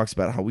it talks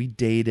about how we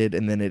dated,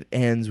 and then it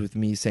ends with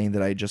me saying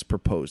that I just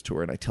proposed to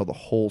her, and I tell the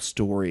whole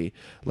story,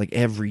 like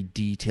every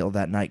detail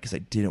that night, because I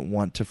didn't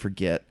want to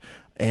forget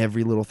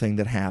every little thing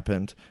that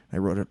happened. I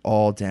wrote it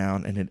all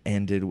down, and it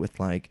ended with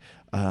like,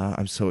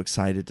 I'm so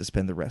excited to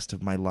spend the rest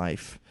of my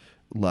life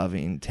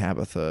loving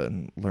Tabitha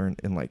and learn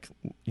and like,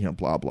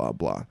 blah, blah,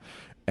 blah.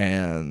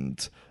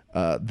 And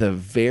the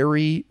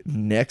very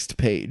next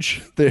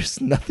page,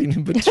 there's nothing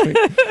in between.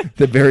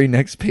 The very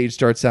next page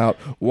starts out,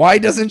 why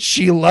doesn't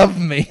she love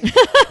me?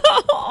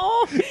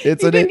 You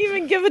didn't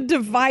even give a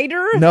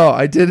divider? No,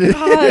 I didn't.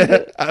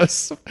 God. I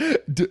was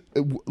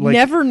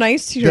never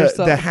nice to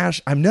yourself.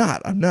 I'm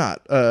not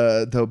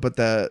though, but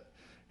the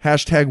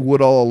hashtag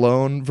Woodall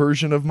alone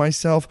version of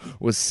myself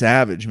was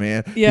savage,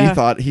 man.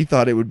 Yeah. He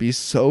thought it would be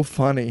so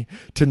funny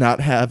to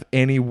not have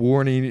any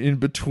warning in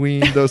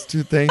between those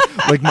two things.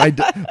 Like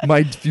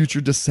my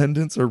future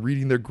descendants are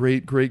reading their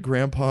great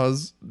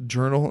grandpa's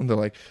journal, and they're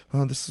like,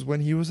 oh, this is when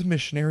he was a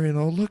missionary,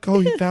 and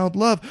he found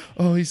love.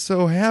 Oh, he's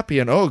so happy,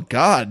 and oh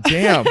god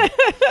damn,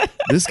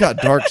 this got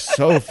dark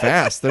so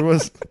fast. There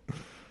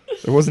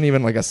wasn't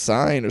even like a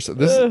sign or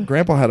something. This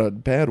grandpa had a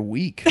bad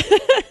week.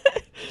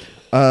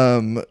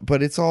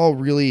 But it's all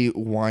really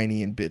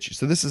whiny and bitchy.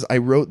 So I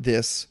wrote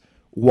this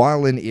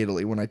while in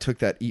Italy when I took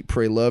that Eat,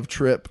 Pray, Love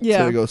trip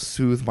to go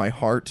soothe my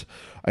heart.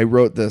 I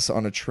wrote this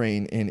on a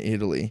train in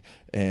Italy,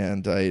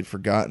 and I had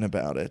forgotten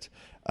about it.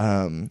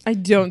 I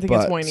don't think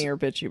it's whiny or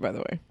bitchy, by the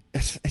way.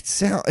 It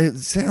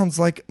sounds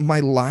like my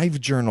live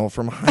journal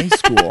from high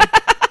school.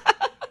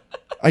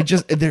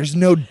 There's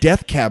no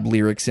Death Cab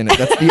lyrics in it.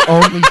 That's the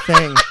only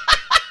thing.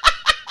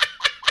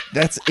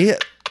 That's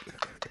it.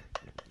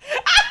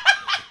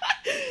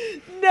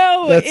 No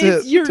No, That's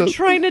it's it. you're So-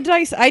 trying to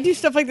dice. I do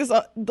stuff like this.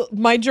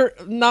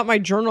 Not my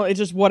journal. It's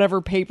just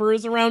whatever paper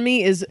is around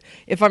me. Is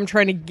if I'm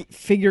trying to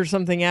figure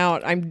something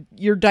out,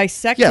 you're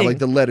dissecting. Yeah, like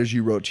the letters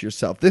you wrote to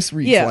yourself. This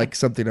reads Yeah. like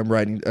something I'm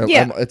writing.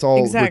 Yeah, It's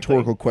all exactly.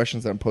 rhetorical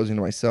questions that I'm posing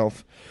to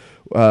myself.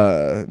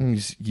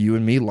 You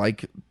and me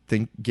like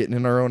getting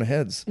in our own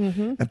heads.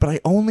 Mm-hmm. But I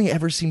only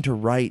ever seem to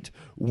write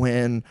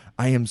when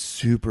I am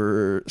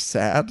super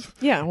sad.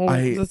 Yeah, well,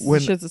 that's the when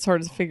shit that's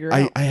hard to figure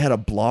I, out. I had a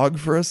blog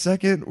for a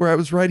second where I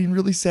was writing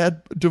really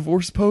sad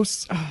divorce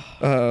posts.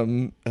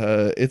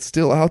 It's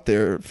still out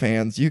there,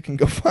 fans. You can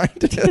go find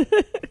it.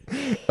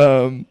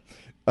 All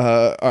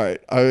right.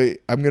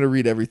 I'm going to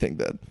read everything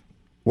then.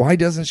 Why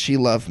doesn't she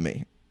love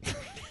me?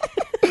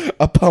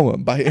 A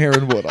poem by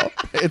Aaron Woodall.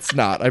 It's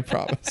not, I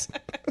promise.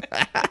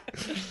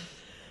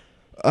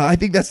 I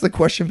think that's the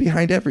question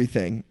behind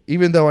everything.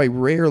 Even though I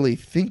rarely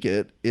think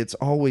it, it's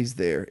always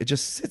there. It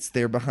just sits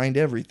there behind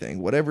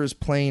everything. Whatever is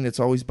playing, it's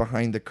always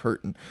behind the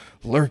curtain,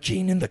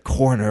 lurking in the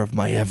corner of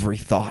my every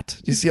thought.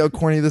 Do you see how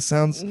corny this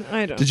sounds?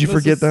 I don't. Did you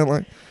forget that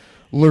line?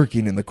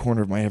 Lurking in the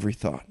corner of my every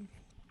thought.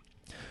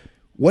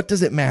 What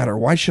does it matter?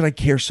 Why should I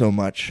care so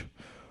much?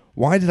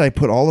 Why did I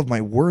put all of my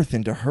worth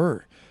into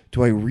her?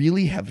 Do I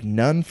really have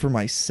none for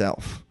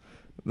myself?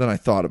 Then I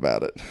thought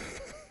about it.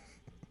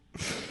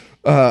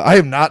 I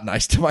am not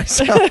nice to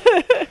myself.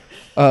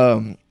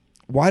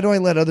 Why do I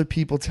let other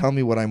people tell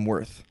me what I'm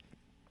worth?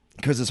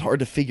 Because it's hard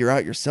to figure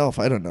out yourself.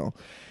 I don't know.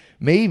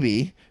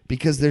 Maybe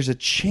because there's a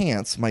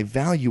chance my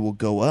value will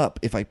go up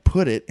if I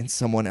put it in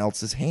someone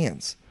else's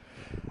hands.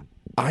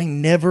 I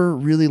never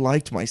really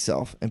liked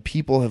myself, and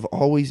people have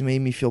always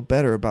made me feel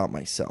better about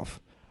myself.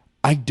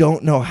 I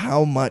don't know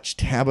how much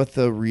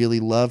Tabitha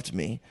really loved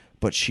me,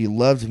 but she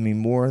loved me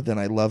more than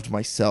I loved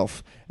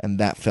myself, and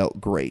that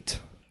felt great.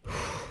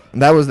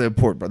 And that was the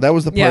important part. That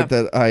was the part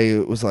that I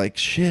was like,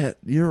 shit,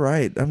 you're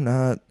right. I'm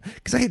not.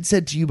 Because I had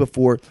said to you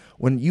before,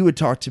 when you had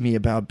talked to me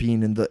about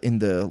being in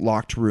the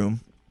locked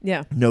room,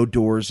 Yeah. no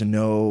doors and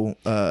no...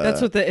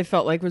 That's what it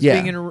felt like, was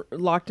being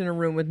locked in a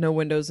room with no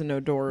windows and no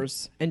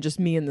doors and just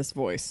me and this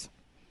voice.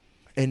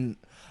 And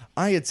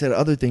I had said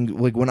other things,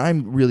 like when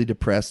I'm really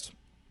depressed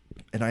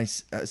and I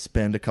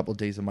spend a couple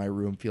days in my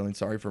room feeling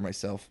sorry for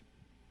myself,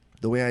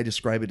 the way I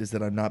describe it is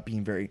that I'm not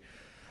being very...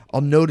 I'll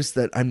notice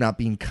that I'm not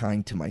being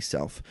kind to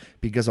myself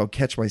because I'll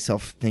catch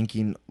myself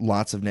thinking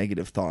lots of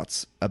negative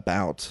thoughts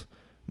about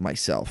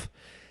myself.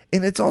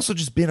 And it's also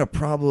just been a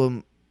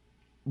problem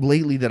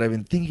lately that I've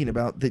been thinking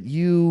about that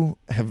you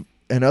have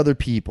and other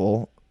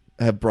people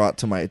have brought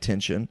to my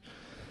attention,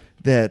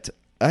 that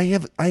I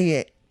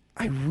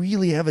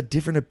really have a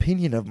different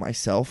opinion of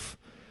myself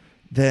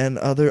than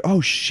other. Oh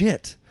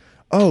shit.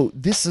 Oh,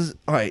 this is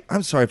all right.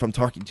 I'm sorry if I'm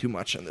talking too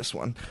much on this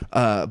one.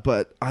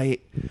 But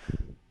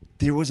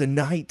there was a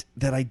night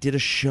that I did a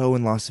show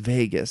in Las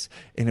Vegas,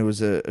 and it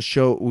was a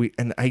show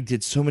and I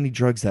did so many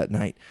drugs that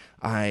night.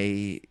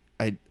 I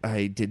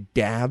did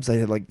dabs. I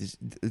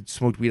had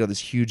smoked weed on this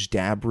huge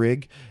dab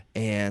rig,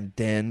 and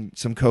then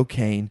some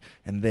cocaine,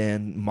 and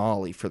then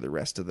Molly for the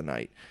rest of the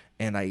night.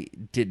 And I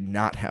did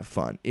not have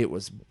fun. It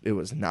was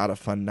not a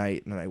fun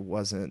night, and I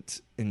wasn't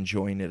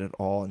enjoying it at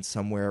all. And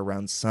somewhere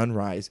around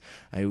sunrise,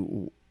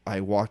 I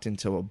walked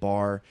into a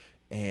bar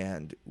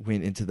and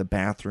went into the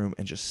bathroom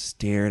and just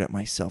stared at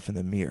myself in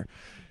the mirror.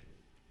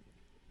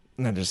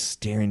 And I'm just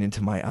staring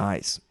into my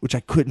eyes, which I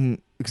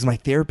couldn't, because my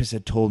therapist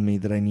had told me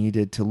that I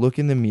needed to look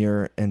in the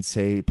mirror and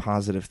say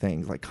positive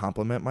things, like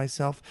compliment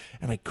myself,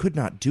 and I could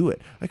not do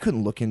it. I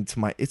couldn't look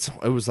into it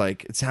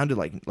sounded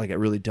like a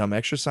really dumb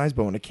exercise,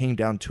 but when it came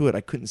down to it,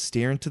 I couldn't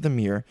stare into the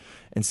mirror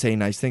and say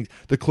nice things.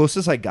 The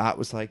closest I got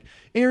was like,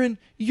 Aaron,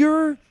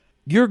 you're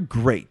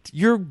great.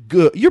 You're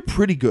good. You're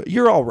pretty good.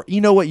 You're all right. You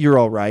know what? You're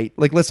all right.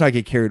 Like, let's not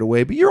get carried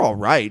away, but you're all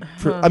right.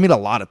 I mean, a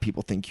lot of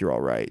people think you're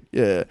all right.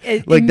 Yeah.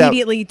 Like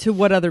immediately to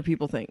what other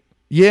people think.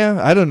 Yeah,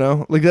 I don't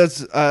know. Like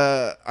that's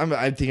I'm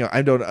thinking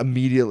I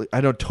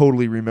don't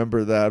totally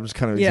remember that. I'm just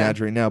kind of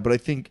exaggerating now, but I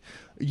think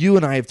you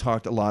and I have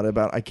talked a lot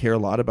about, I care a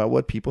lot about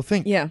what people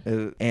think. Yeah.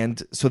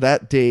 And so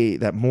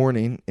that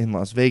morning in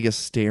Las Vegas,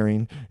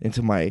 staring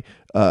into my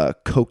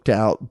coked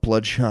out,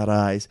 bloodshot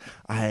eyes,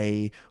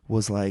 I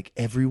was like,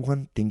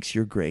 everyone thinks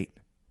you're great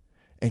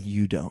and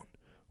you don't.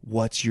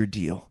 What's your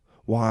deal?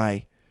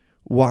 Why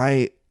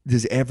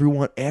does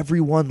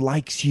everyone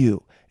likes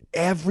you?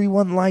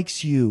 Everyone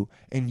likes you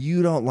and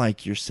you don't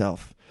like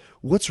yourself.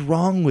 What's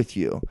wrong with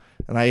you?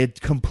 And I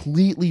had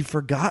completely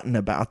forgotten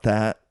about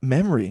that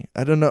memory.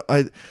 I don't know.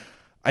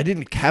 I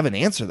didn't have an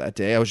answer that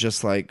day. I was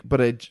just like, but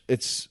I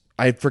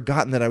had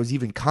forgotten that I was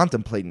even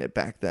contemplating it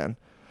back then.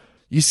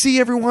 You see,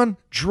 everyone,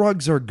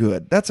 drugs are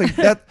good. That's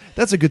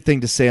a good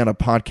thing to say on a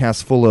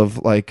podcast full of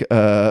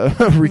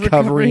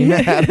recovering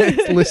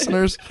addict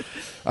listeners.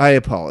 I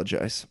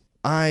apologize.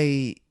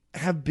 I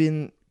have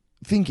been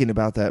thinking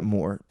about that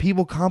more.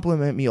 People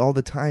compliment me all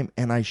the time,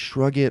 and I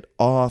shrug it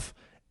off.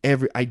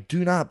 I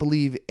do not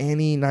believe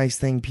any nice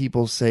thing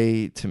people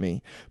say to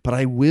me, but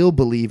I will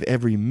believe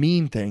every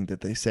mean thing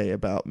that they say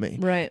about me.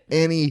 Right.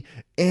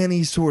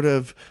 Any sort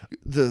of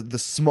the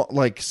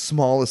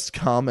smallest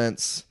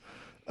comments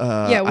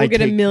Yeah, we'll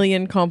get a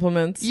million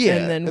compliments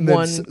and then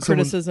one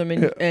criticism,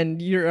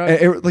 and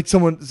you're like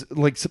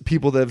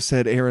people that have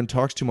said Aaron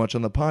talks too much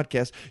on the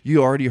podcast.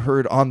 You already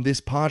heard on this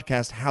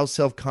podcast how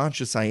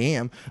self-conscious I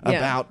am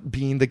about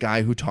being the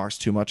guy who talks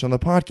too much on the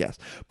podcast.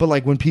 But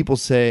like when people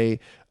say,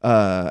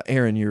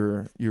 Aaron,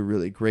 you're a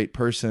really great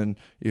person.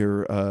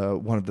 You're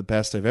one of the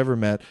best I've ever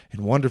met,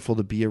 and wonderful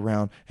to be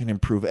around and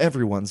improve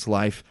everyone's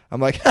life.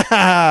 I'm like,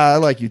 I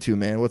like you too,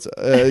 man. What's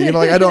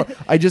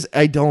I just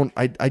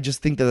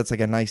think that that's like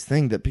a nice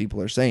thing that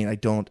people are saying.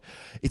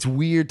 It's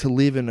weird to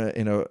live in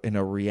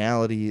a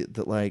reality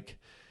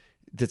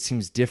that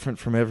seems different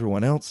from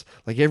everyone else.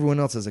 Like everyone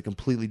else has a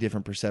completely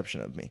different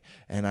perception of me,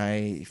 and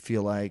I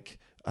feel like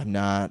I'm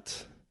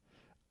not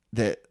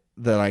that.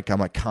 Like I'm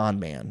a con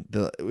man.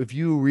 When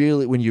you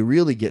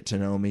really get to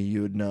know me,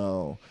 you would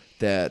know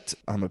that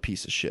I'm a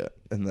piece of shit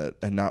and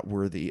not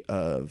worthy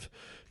of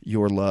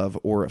your love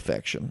or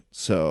affection.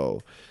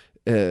 So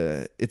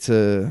it's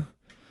a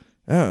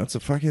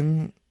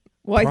fucking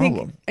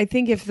problem. I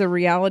think if the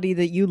reality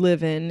that you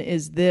live in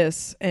is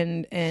this,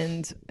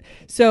 and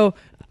so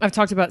I've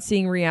talked about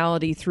seeing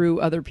reality through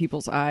other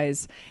people's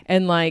eyes,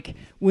 and like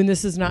when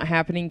This Is Not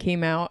Happening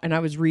came out, and I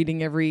was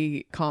reading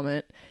every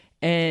comment.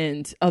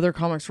 And other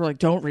comics were like,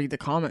 don't read the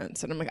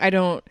comments. And I'm like,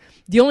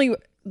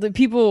 the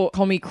people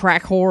call me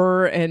crack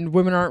whore and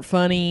women aren't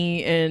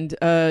funny and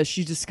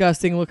she's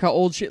disgusting. Look how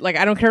old she, like,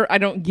 I don't care. I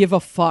don't give a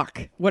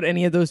fuck what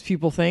any of those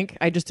people think.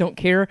 I just don't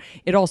care.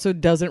 It also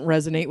doesn't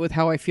resonate with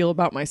how I feel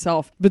about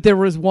myself. But there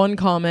was one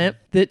comment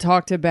that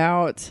talked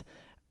about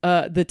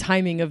the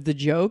timing of the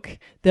joke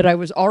that I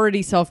was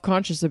already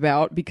self-conscious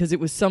about, because it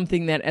was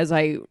something that as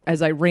I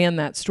ran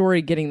that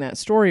story, getting that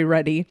story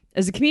ready,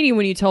 as a comedian,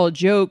 when you tell a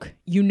joke,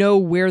 you know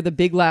where the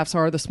big laughs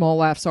are, the small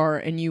laughs are,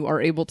 and you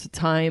are able to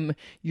time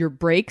your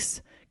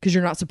breaks because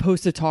you're not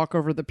supposed to talk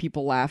over the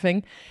people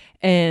laughing.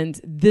 And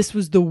this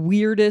was the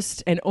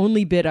weirdest and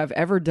only bit I've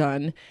ever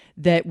done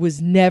that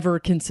was never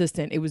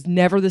consistent. It was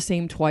never the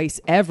same twice,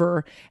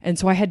 ever. And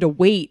so I had to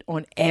wait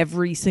on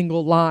every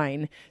single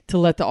line to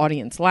let the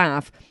audience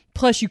laugh.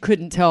 Plus, you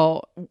couldn't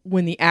tell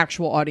when the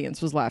actual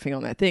audience was laughing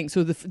on that thing.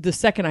 So the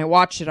second I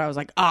watched it, I was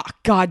like,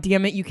 God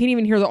damn it. You can't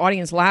even hear the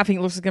audience laughing.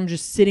 It looks like I'm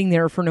just sitting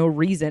there for no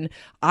reason.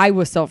 I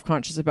was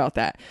self-conscious about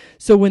that.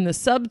 So when the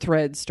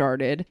subthread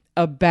started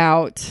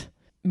about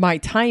my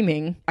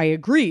timing, I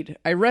agreed.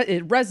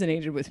 It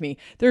resonated with me.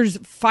 There's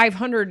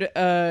 500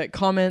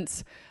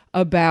 comments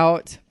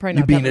about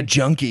probably not being a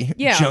junkie,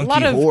 a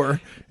lot of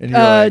whore,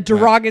 and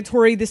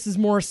derogatory. This is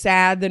more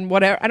sad than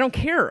whatever. I don't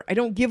care. I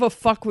don't give a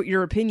fuck what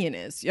your opinion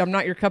is. I'm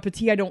not your cup of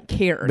tea. I don't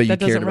care. But that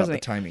you cared doesn't about resonate. the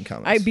timing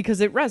comments because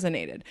it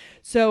resonated.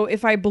 So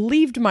if I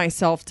believed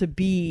myself to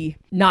be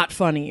not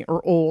funny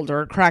or old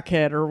or a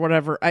crackhead or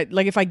whatever,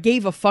 if I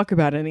gave a fuck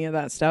about any of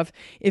that stuff,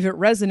 if it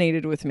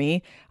resonated with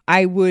me,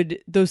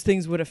 those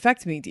things would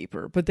affect me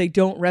deeper. But they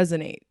don't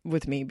resonate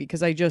with me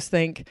because I just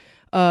think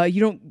you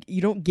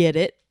don't get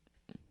it.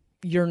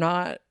 You're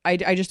not,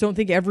 I just don't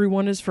think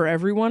everyone is for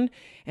everyone,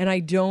 and I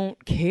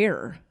don't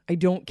care. I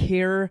don't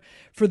care.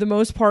 For the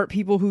most part,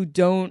 people who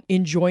don't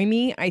enjoy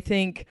me, I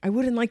think I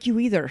wouldn't like you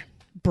either,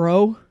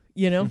 bro.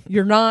 You know,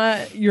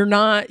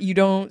 you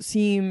don't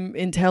seem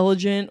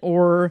intelligent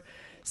or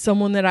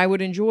someone that I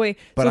would enjoy.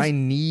 But I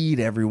need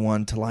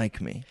everyone to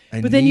like me.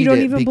 But then you don't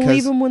even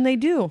believe them when they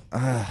do.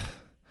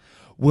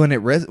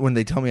 When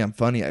they tell me I'm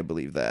funny, I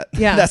believe that.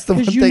 Yeah, that's the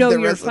one thing that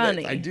you're resonates.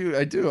 Funny. I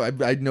do.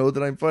 I know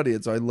that I'm funny,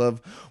 and so I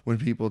love when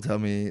people tell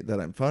me that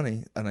I'm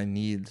funny,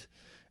 and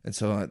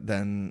so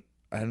then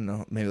I don't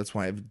know. Maybe that's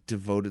why I've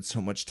devoted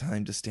so much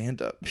time to stand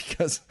up,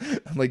 because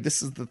I'm like,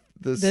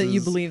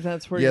 you believe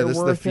that's where your worth is.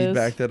 Yeah, this is the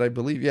feedback that I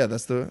believe. Yeah,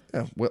 that's the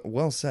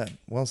well said.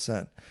 Well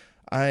said.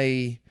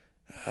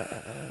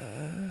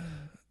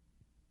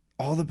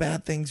 All the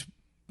bad things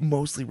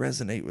mostly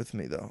resonate with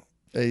me, though.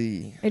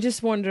 I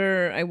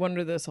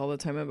wonder this all the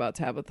time about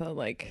Tabitha,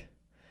 like,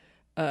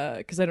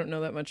 because I don't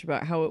know that much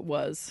about how it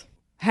was.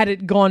 Had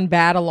it gone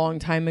bad a long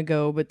time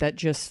ago, but that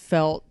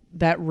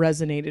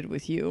resonated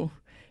with you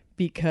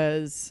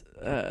because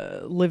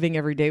living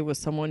every day with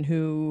someone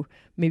who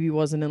maybe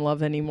wasn't in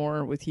love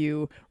anymore with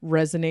you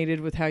resonated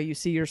with how you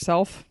see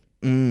yourself?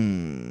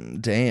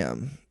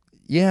 Damn.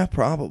 Yeah,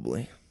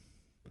 probably.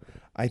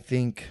 I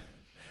think...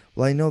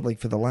 Well, I know, like,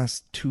 for the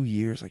last 2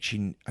 years, like,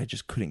 I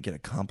just couldn't get a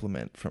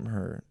compliment from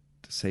her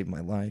to save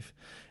my life.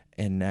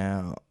 And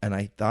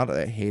I thought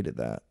I hated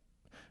that.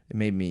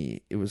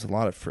 It was a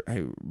lot of,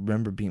 I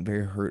remember being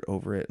very hurt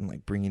over it and,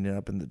 like, bringing it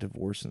up in the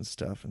divorce and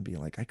stuff and being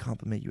like, I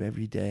compliment you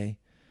every day,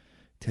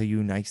 tell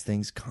you nice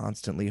things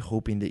constantly,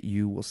 hoping that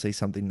you will say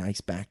something nice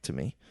back to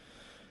me.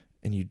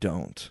 And you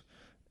don't.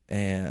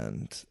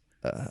 And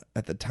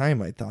at the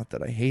time, I thought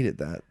that I hated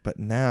that. But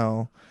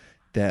now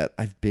that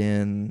I've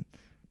been...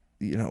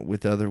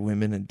 with other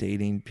women and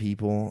dating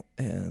people,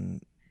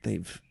 and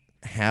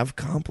have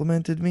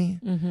complimented me,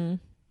 mm-hmm.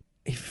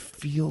 It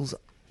feels,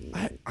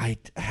 I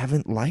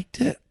haven't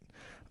liked it.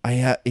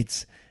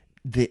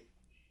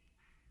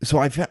 So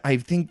I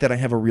think that I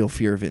have a real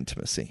fear of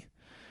intimacy.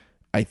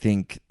 I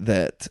think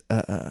that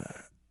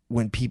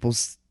when people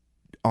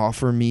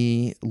offer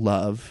me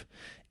love,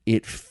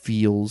 it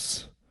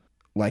feels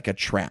like a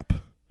trap.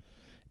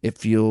 It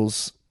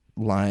feels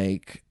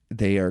like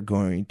they are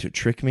going to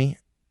trick me.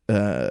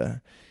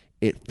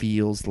 It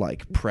feels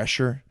like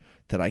pressure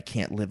that I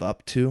can't live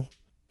up to.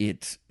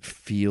 It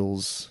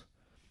feels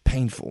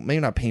painful. Maybe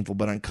not painful,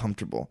 but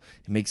uncomfortable.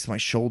 It makes my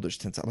shoulders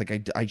tense. Like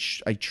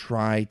I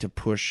try to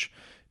push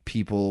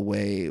people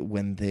away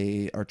when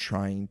they are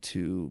trying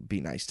to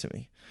be nice to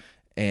me.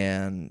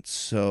 And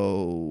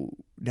so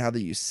now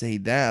that you say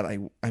that,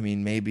 I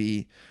mean,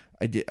 maybe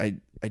I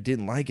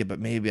didn't like it, but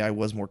maybe I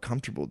was more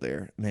comfortable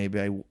there. Maybe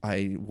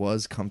I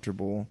was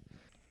comfortable.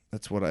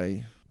 That's what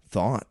I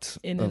thought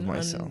In of an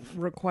myself.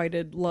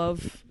 unrequited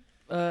love.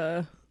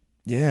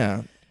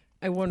 Yeah.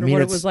 I wonder I mean,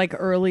 what it it's- was like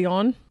early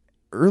on.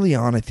 Early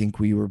on, I think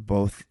we were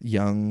both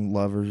young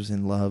lovers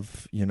in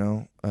love,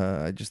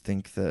 I just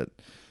think that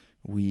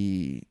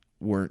we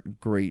weren't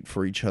great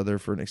for each other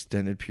for an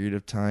extended period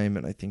of time,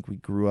 and I think we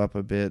grew up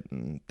a bit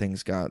and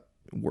things got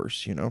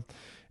worse, but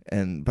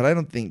I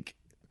don't think,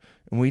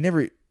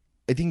 and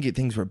I think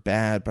things were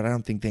bad, but I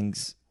don't think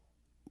things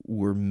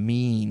were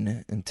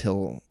mean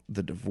until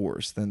the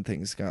divorce. Then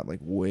things got like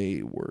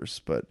way worse,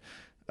 but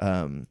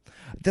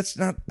that's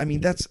not, I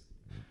mean, that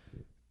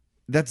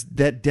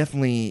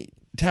definitely,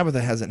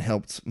 Tabitha hasn't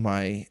helped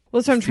my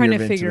Well, that's what I'm fear trying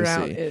of to figure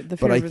out. intimacy. The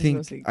fear But of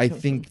intimacy I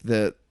comes think from-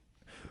 that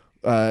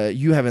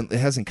it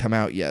hasn't come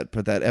out yet,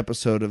 but that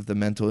episode of the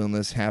mental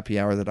illness happy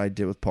hour that I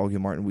did with Paul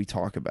Gilmartin, we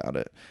talk about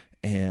it.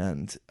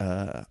 And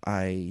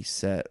I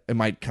said, it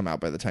might come out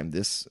by the time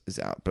this is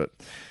out, but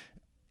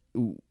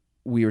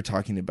we were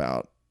talking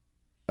about,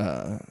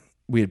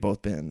 we had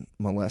both been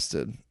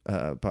molested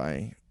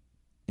by,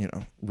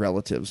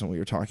 relatives, and we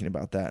were talking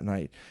about that.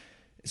 And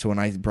so when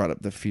I brought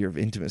up the fear of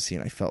intimacy,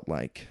 and I felt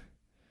like,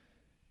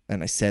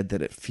 and I said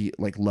that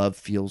like love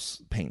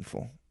feels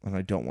painful, and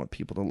I don't want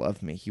people to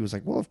love me. He was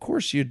like, well, of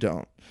course you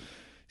don't.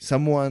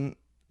 Someone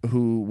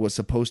who was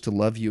supposed to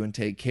love you and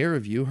take care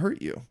of you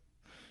hurt you.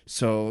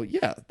 So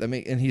yeah,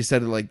 and he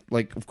said it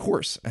like of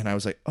course. And I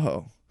was like,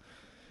 oh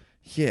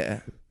yeah.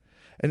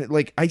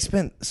 And I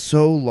spent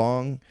so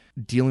long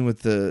dealing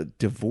with the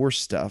divorce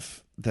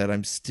stuff that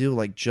I'm still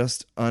like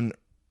just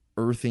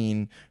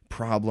unearthing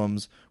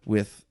problems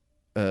with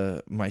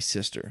my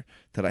sister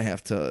that I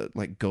have to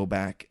like go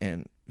back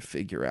and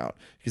figure out,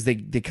 because they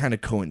kind of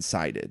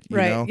coincided, you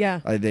know? Yeah.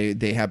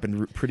 They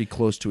happened pretty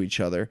close to each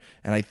other,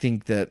 and I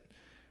think that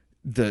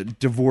the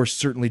divorce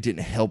certainly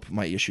didn't help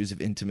my issues of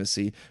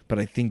intimacy, but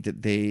I think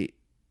that they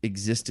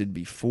existed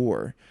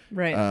before.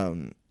 Right.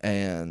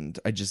 And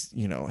I just,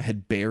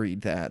 had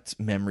buried that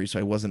memory, so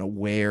I wasn't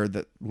aware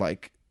that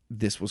like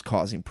this was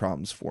causing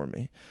problems for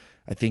me.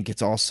 I think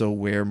it's also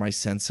where my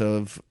sense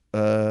of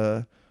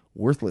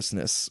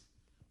worthlessness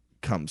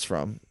comes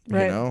from.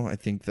 Right. I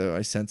think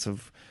my sense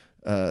of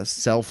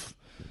self,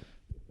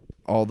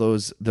 all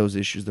those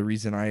issues, the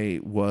reason I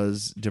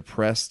was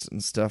depressed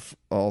and stuff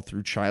all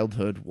through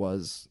childhood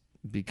was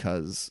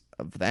because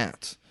of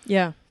that.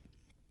 Yeah.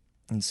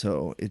 And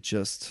so it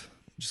just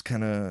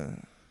kind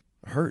of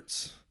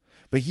hurts.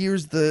 But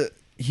here's the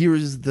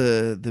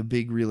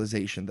big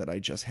realization that I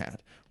just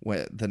had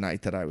the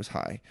night that I was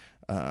high.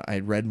 I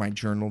had read my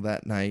journal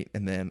that night,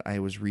 and then I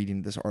was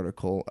reading this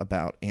article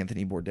about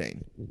Anthony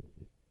Bourdain.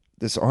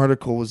 This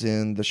article was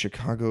in the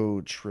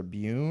Chicago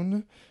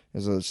Tribune. It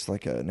was just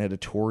like an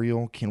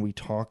editorial. Can we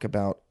talk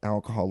about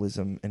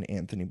alcoholism and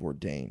Anthony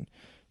Bourdain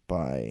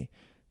by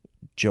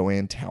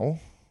Joanne Towell?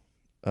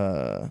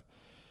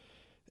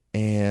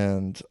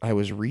 And I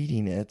was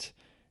reading it,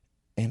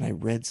 and I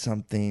read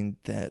something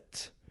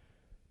that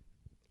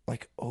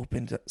like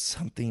opened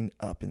something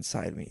up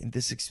inside me. And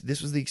this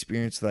was the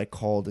experience that I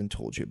called and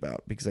told you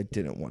about, because I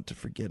didn't want to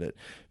forget it,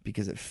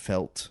 because it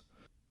felt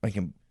like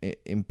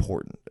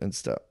important and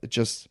stuff.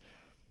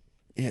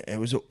 It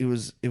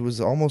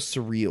was almost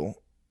surreal.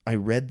 I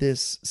read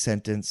this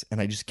sentence and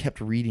I just kept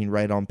reading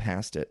right on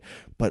past it,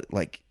 but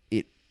like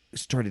it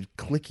started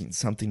clicking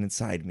something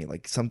inside me,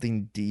 like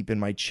something deep in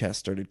my chest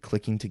started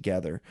clicking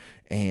together,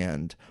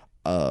 and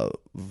a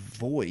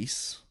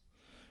voice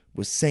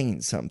was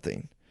saying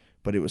something,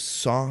 but it was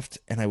soft,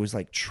 and I was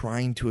like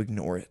trying to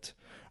ignore it.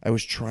 I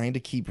was trying to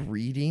keep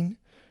reading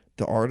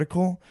the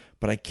article,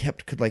 but I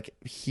could like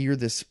hear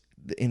this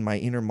in my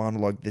inner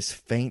monologue, this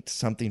faint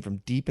something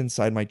from deep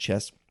inside my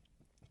chest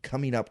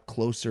coming up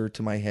closer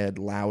to my head,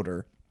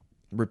 louder,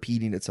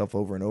 repeating itself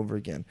over and over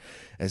again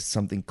as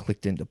something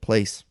clicked into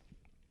place.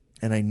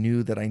 And I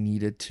knew that I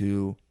needed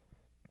to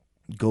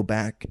go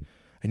back.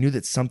 I knew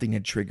that something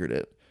had triggered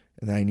it,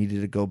 and that I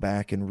needed to go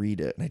back and read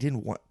it.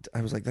 And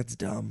I was like, that's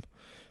dumb.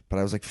 But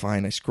I was like,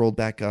 fine. I scrolled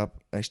back up.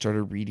 I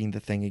started reading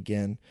the thing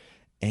again.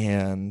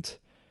 And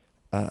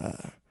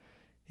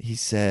he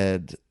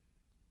said,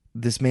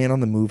 this man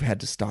on the move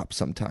had to stop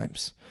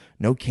sometimes.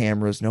 No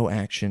cameras, no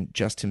action,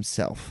 just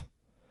himself.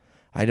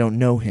 I don't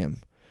know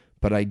him,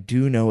 but I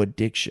do know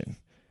addiction.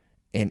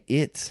 And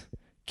it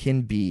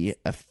can be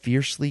a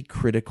fiercely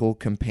critical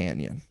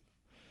companion.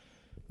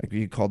 Like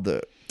who called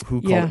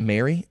it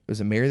Mary? Was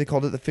it Mary that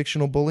called it the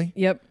fictional bully?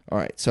 Yep. All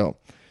right. So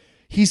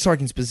he's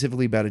talking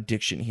specifically about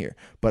addiction here.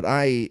 But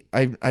I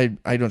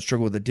don't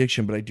struggle with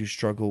addiction, but I do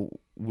struggle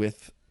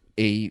with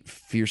a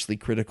fiercely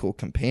critical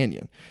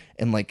companion.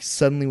 And like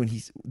suddenly when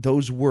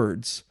those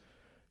words,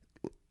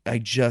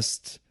 I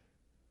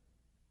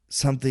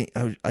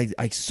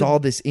saw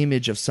this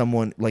image of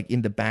someone like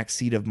in the back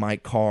seat of my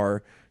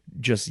car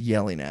just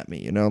yelling at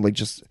me, like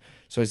just,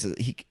 so I said,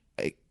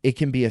 it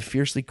can be a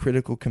fiercely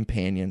critical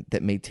companion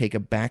that may take a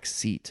back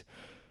seat,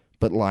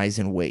 but lies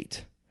in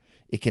wait.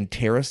 It can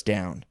tear us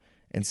down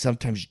and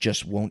sometimes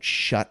just won't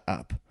shut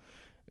up.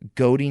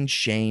 Goading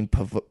shame,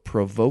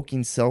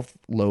 provoking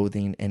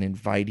self-loathing, and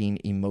inviting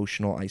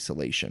emotional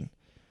isolation.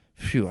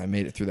 Phew, I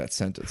made it through that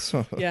sentence.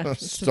 Yeah,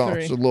 it's a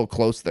little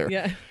close there.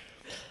 Yeah.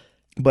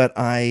 But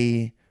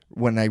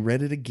when I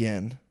read it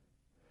again,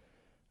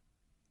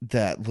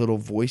 that little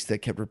voice that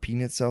kept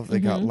repeating itself, that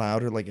got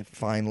louder, like it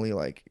finally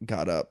like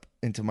got up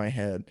into my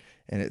head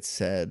and it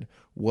said,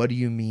 "What do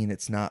you mean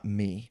it's not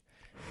me?"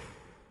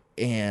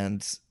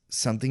 And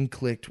something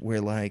clicked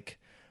where like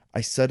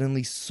I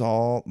suddenly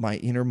saw my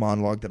inner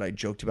monologue that I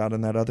joked about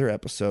in that other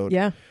episode.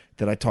 Yeah.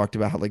 That I talked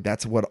about how like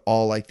that's what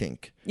all I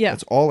think. Yeah.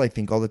 That's all I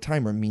think all the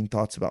time are mean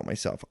thoughts about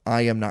myself.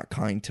 I am not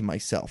kind to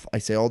myself. I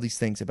say all these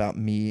things about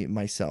me,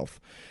 myself.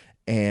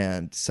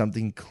 And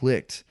something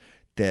clicked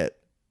that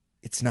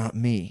it's not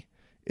me.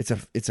 It's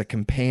a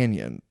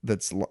companion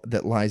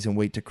that lies in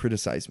wait to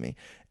criticize me.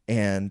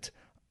 And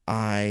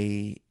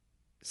I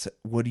said,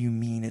 "What do you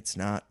mean it's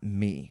not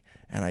me?"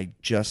 And I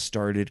just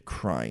started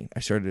crying.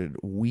 I started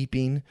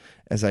weeping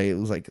it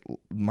was like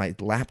my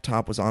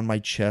laptop was on my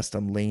chest.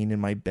 I'm laying in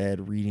my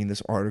bed reading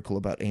this article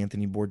about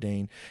Anthony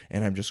Bourdain,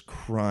 and I'm just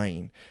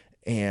crying.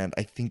 And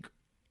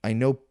I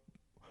know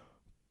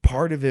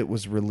part of it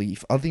was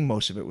relief. I think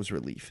most of it was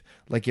relief.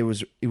 Like it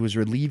was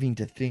relieving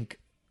to think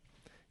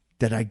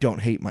that I don't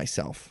hate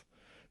myself,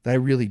 that I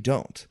really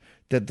don't.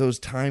 That those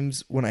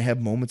times when I have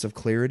moments of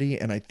clarity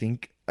and I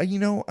think, I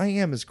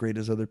am as great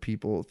as other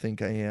people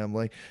think I am.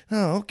 Like,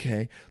 oh,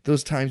 okay.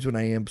 Those times when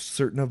I am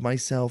certain of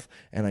myself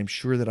and I'm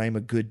sure that I'm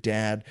a good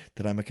dad,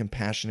 that I'm a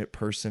compassionate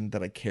person,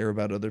 that I care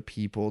about other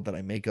people, that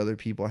I make other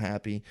people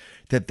happy,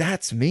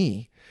 that's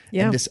me.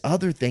 Yeah. And this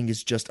other thing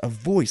is just a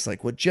voice,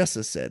 like what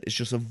Jessa said. It's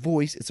just a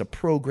voice. It's a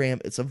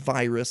program. It's a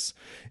virus.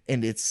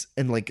 And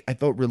like I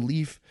felt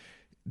relief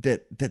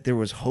that there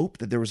was hope,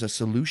 that there was a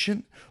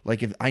solution.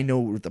 Like if I know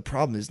what the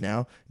problem is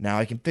now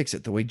I can fix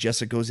it. The way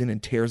Jessa goes in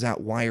and tears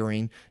out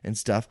wiring and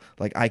stuff,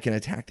 like I can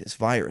attack this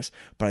virus.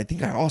 But I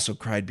think I also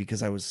cried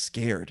because I was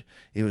scared.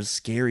 It was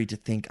scary to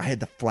think. I had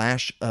the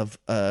flash of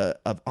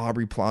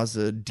Aubrey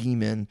Plaza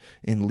demon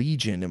in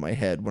Legion in my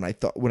head when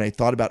I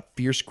thought about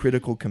fierce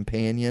critical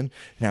companion.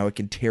 Now it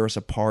can tear us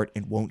apart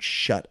and won't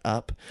shut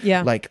up.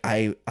 Yeah. Like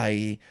I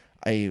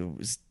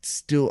was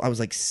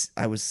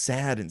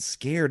sad and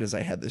scared as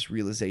I had this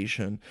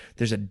realization.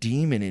 There's a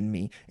demon in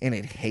me and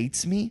it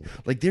hates me.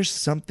 Like there's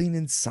something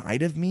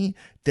inside of me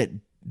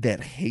that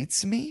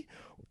hates me,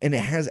 and it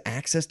has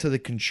access to the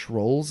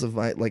controls of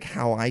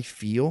how I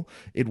feel.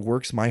 It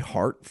works my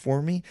heart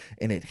for me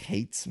and it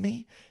hates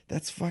me.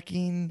 That's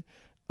fucking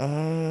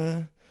what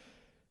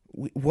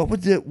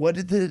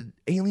did the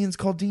aliens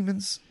call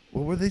demons?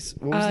 What were they?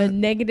 What was that?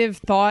 Negative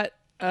thought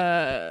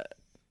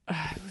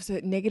was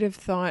it negative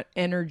thought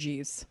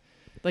energies,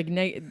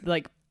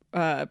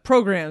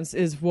 programs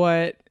is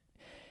what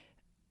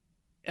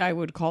I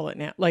would call it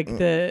now. Like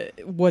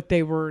what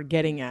they were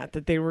getting at,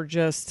 that they were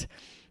just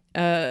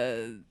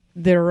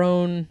their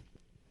own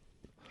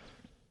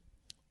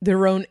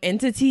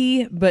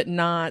entity, but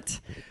not.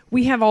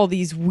 We have all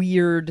these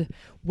weird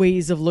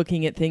ways of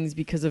looking at things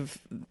because of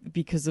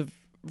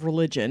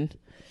religion.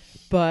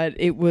 But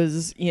it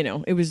was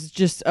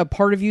just a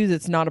part of you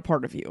that's not a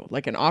part of you,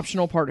 like an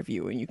optional part of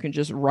you, and you can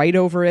just write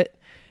over it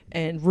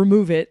and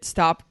remove it.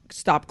 Stop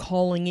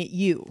calling it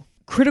you.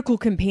 Critical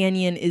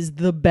companion is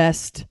the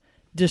best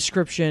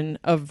description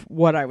of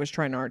what I was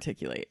trying to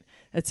articulate.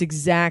 That's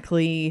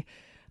exactly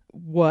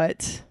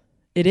what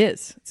it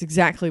is. It's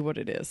exactly what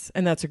it is.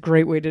 And that's a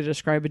great way to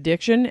describe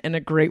addiction and a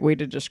great way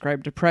to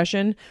describe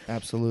depression.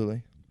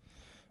 Absolutely.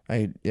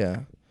 Yeah.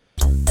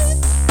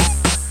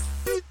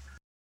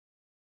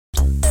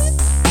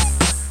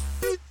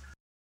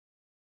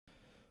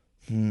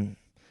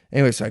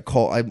 Anyway, so I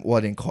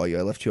didn't call you.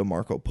 I left you a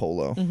Marco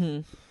Polo.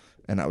 Mm-hmm.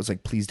 And I was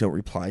like, please don't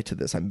reply to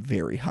this. I'm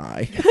very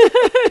high.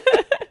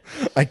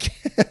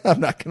 I'm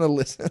not going to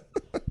listen.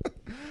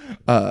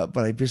 But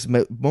I just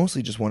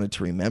mostly just wanted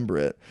to remember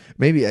it.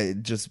 Maybe I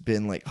had just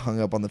been like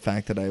hung up on the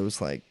fact that I was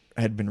like,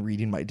 I had been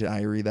reading my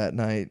diary that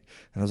night.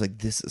 And I was like,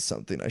 this is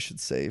something I should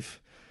save.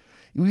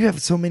 We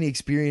have so many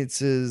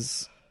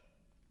experiences,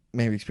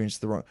 maybe experience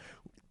the wrong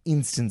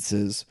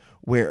instances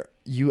where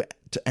you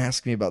to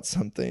ask me about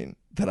something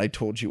that I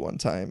told you one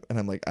time, and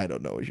I'm like, I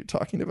don't know what you're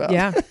talking about.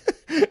 Yeah.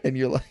 And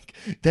you're like,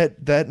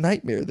 that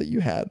nightmare that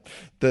you had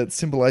that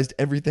symbolized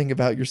everything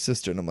about your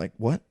sister. And I'm like,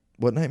 what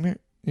nightmare?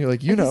 And you're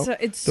like,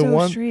 it's the so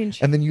one,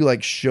 strange. And then you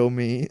like show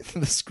me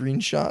the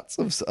screenshots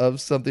of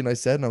something I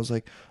said, and I was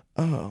like,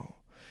 oh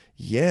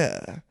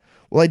yeah.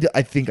 Well,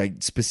 I think I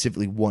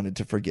specifically wanted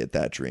to forget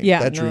that dream. Yeah,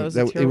 that no, dream. it was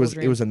a terrible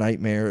dream. It was a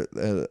nightmare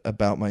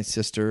about my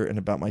sister and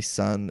about my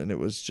son, and it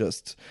was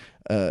just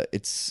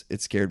it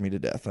scared me to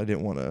death. I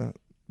didn't want to,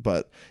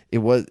 but it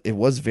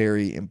was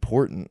very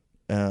important,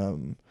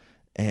 and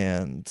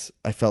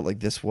I felt like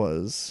this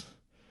was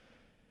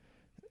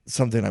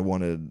something I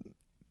wanted.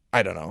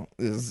 I don't know.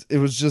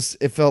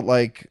 It felt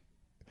like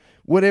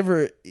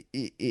whatever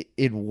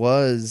it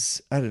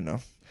was. I don't know.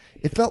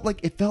 It felt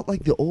like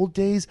the old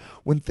days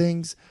when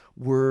things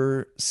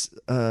were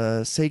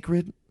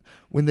sacred.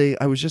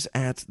 I was just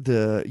at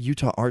the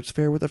Utah Arts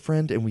Fair with a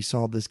friend, and we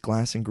saw this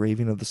glass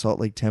engraving of the Salt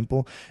Lake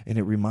Temple, and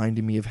it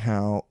reminded me of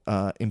how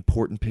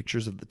important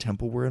pictures of the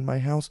temple were in my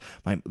house.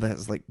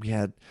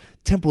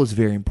 Temple is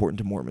very important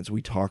to Mormons.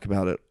 We talk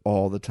about it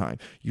all the time.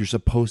 You're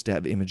supposed to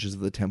have images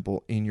of the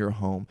temple in your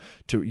home.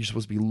 You're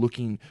supposed to be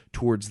looking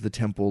towards the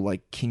temple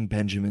like King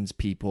Benjamin's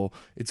people.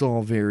 It's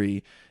all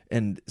very...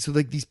 And so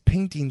like these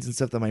paintings and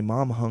stuff that my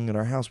mom hung in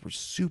our house were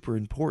super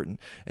important.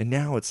 And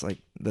now it's like,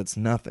 that's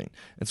nothing.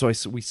 And so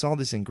we saw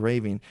this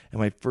engraving, and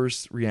my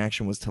first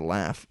reaction was to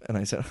laugh. And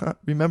I said,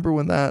 remember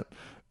when that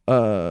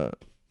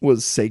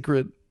was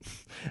sacred?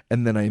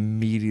 And then I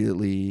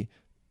immediately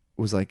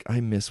was like,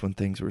 I miss when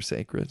things were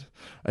sacred.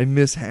 I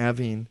miss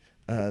having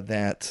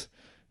that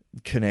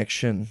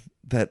connection,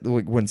 that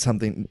like when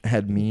something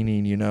had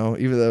meaning,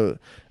 even though,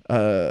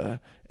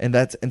 and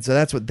so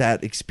that's what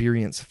that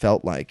experience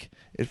felt like.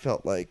 It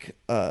felt like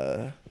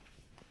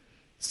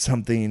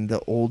something the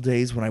old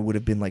days when I would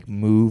have been like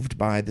moved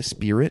by the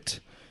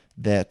Spirit,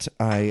 that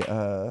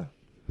I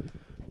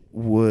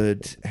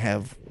would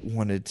have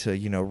wanted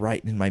to,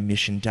 write in my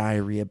mission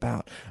diary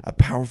about a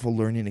powerful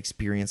learning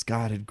experience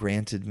God had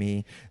granted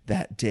me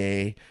that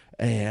day.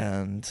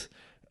 And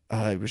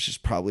I was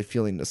just probably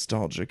feeling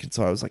nostalgic. And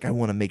so I was like, I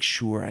want to make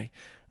sure I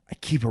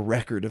keep a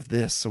record of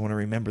this. I want to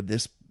remember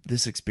this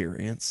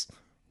experience.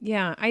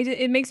 Yeah,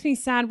 it makes me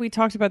sad. We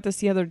talked about this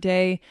the other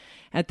day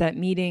at that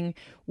meeting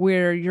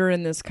where you're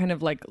in this kind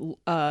of like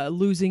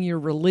losing your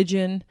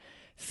religion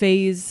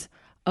phase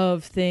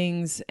of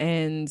things,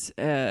 and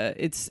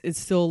it's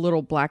still a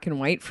little black and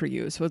white for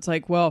you. So it's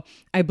like, well,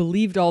 I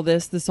believed all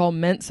this. This all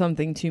meant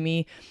something to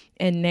me.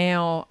 And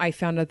now I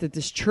found out that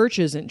this church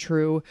isn't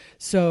true.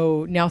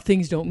 So now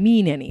things don't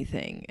mean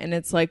anything. And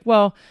it's like,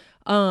 well,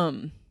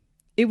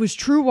 it was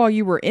true while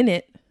you were in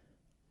it.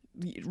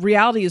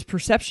 Reality is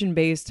perception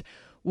based.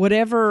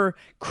 Whatever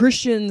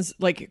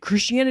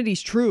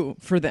Christianity's true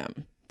for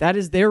them. That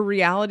is their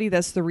reality.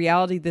 That's the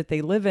reality that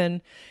they live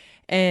in.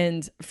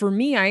 And for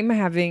me, I'm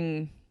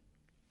having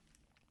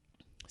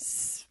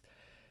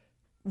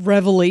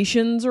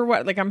revelations or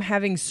what? Like I'm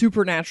having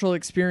supernatural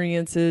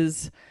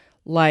experiences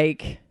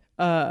like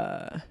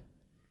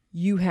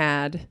you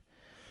had.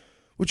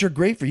 Which are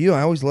great for you.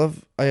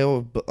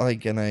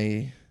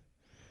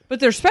 But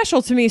they're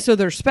special to me, so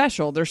they're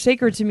special. They're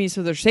sacred to me,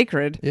 so they're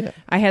sacred. Yeah.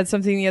 I had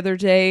something the other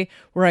day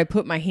where I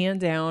put my hand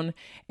down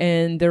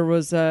and there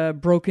was a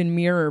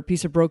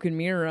piece of broken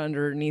mirror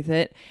underneath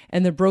it.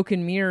 And the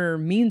broken mirror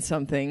means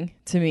something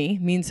to me,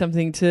 means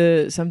something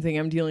to something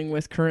I'm dealing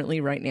with currently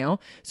right now.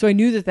 So I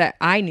knew that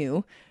I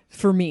knew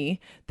for me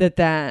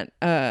that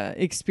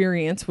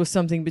experience was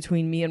something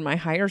between me and my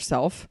higher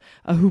self,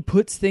 who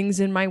puts things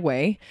in my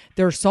way.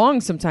 There are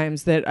songs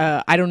sometimes that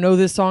I don't know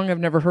this song. I've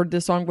never heard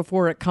this song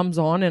before. It comes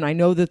on and I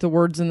know that the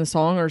words in the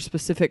song are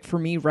specific for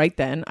me right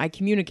then. I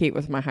communicate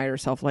with my higher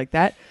self like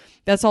that.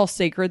 That's all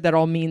sacred. That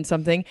all means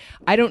something.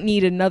 I don't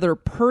need another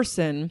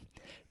person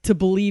to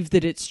believe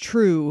that it's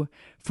true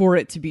for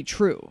it to be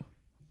true.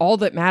 All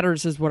that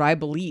matters is what I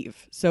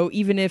believe. So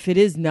even if it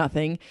is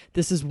nothing,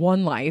 this is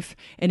one life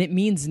and it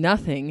means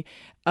nothing.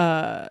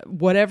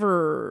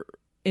 Whatever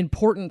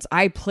importance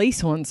I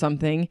place on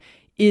something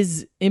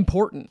is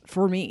important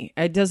for me.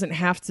 It doesn't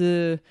have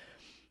to,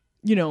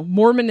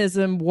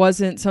 Mormonism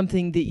wasn't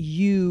something that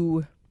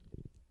you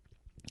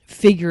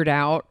figured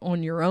out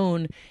on your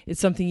own.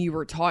 It's something you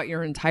were taught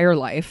your entire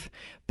life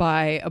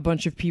by a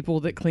bunch of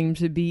people that claim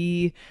to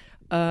be,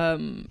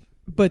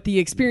 but the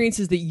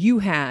experiences that you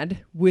had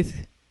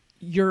with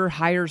your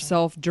higher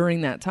self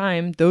during that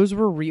time, those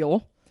were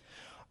real.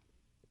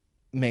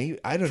 Maybe,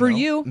 I don't know. For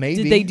you,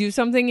 maybe. Did they do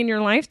something in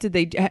your life?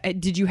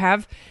 Did you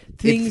have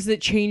things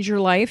that changed your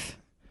life?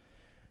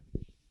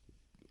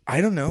 I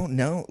don't know.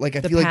 No, like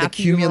I The feel like the path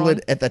you were on?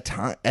 cumulative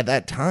at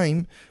that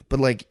time, but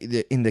like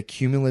in the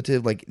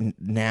cumulative, like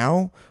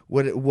now,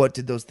 what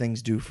did those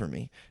things do for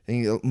me? I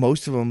think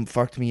most of them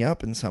fucked me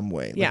up in some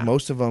way. Like Yeah.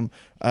 most of them.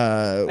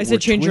 I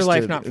said change your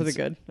life, not for the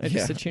good. I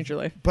just said change your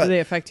life. But Do they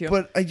affect you?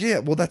 But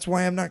well, that's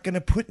why I'm not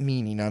gonna put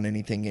meaning on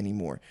anything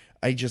anymore.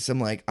 I just am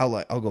like,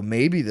 I'll go,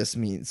 maybe this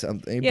means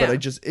something, Yeah.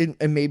 but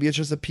and maybe it's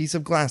just a piece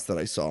of glass that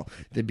I saw,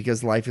 that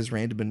because life is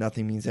random and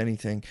nothing means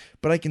anything,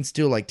 but I can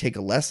still like take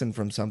a lesson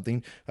from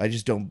something. I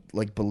just don't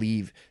like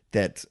believe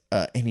that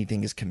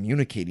anything is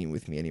communicating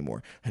with me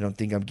anymore. I don't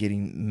think I'm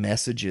getting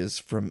messages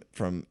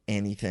from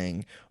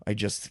anything. I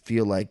just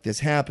feel like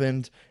this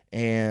happened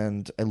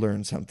and I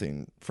learned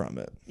something from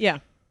it. Yeah.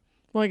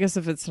 Well, I guess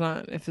if it's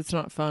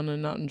not fun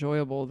and not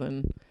enjoyable,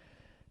 then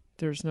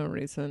there's no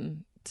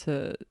reason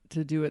to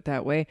do it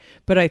that way.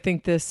 But I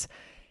think this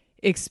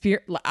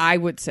experience, I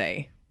would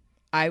say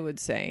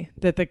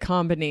that the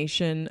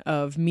combination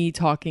of me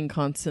talking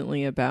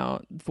constantly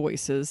about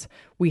voices,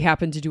 we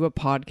happened to do a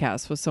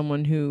podcast with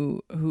someone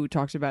who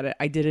talked about it.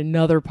 I did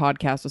another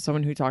podcast with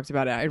someone who talked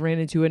about it. I ran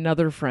into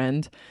another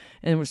friend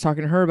and was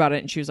talking to her about it.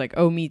 And she was like,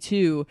 oh, me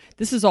too.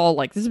 This has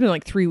been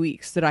like 3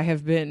 weeks that I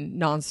have been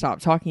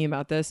nonstop talking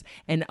about this.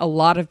 And a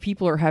lot of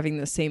people are having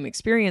the same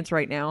experience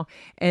right now.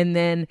 And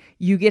then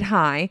you get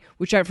high,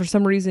 which for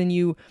some reason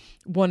you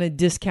want to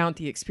discount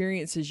the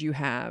experiences you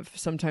have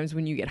sometimes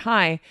when you get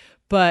high.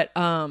 But,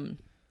 and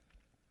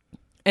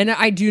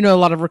I do know a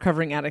lot of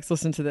recovering addicts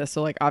listen to this.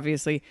 So like,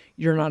 obviously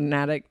you're not an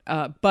addict.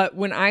 But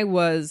when I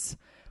was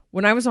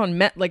on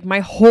meth, like my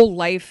whole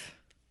life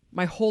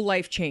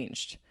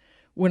changed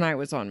when I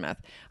was on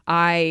meth.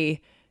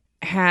 I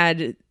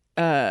had,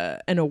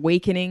 an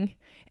awakening,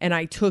 and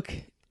I took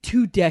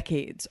 2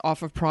 decades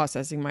off of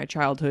processing my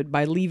childhood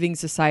by leaving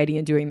society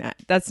and doing that.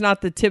 That's not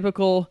the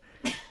typical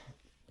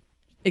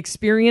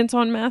experience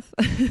on meth.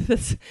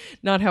 That's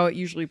not how it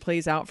usually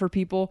plays out for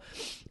people.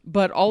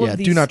 But all of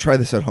these, do not try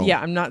this at home. Yeah,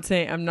 I'm not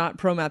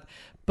pro meth,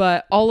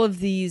 but all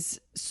of these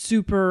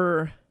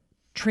super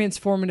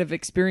transformative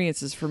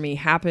experiences for me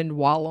happened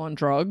while on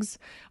drugs.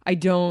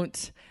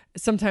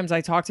 Sometimes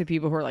I talk to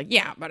people who are like,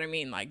 yeah, but I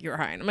mean, like, you're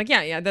high. And I'm like,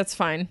 yeah, that's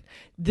fine.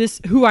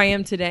 Who I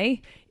am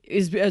today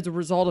is as a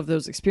result of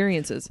those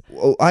experiences.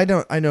 Well, I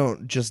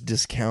don't just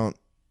discount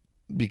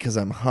because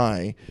I'm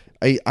high.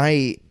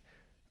 I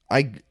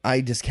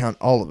discount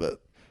all of it.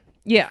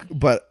 Yeah.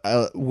 But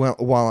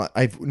while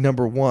I've,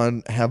 number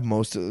one, have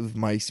most of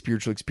my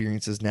spiritual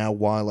experiences now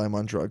while I'm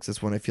on drugs,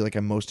 that's when I feel like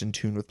I'm most in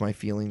tune with my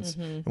feelings.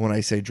 Mm-hmm. And when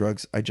I say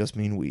drugs, I just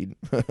mean weed.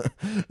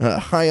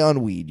 High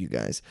on weed, you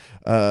guys.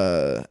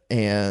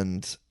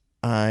 And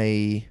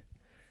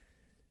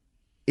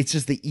it's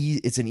just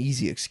it's an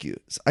easy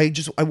excuse. I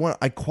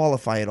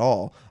qualify it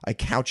all. I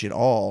couch it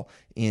all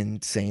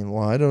in saying,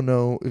 well, I don't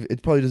know.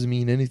 It probably doesn't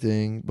mean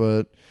anything,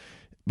 but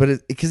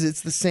because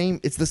it's the same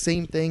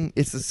thing.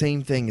 It's the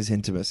same thing as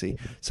intimacy.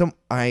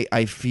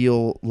 I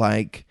feel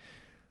like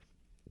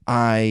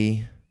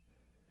in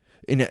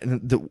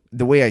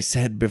the way I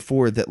said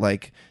before that,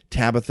 like,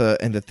 Tabitha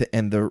and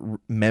the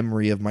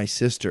memory of my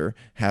sister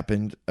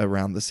happened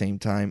around the same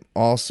time.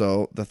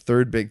 Also, the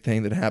third big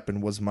thing that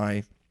happened was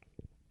my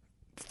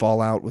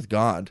fallout with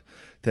God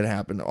that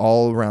happened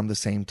all around the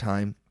same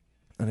time.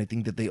 And I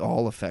think that they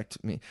all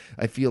affect me.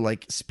 I feel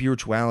like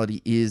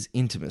spirituality is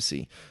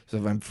intimacy. So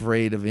if I'm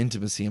afraid of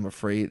intimacy, I'm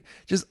afraid.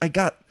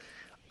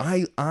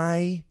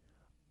 I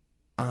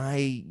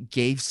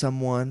gave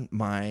someone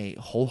my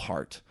whole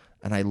heart,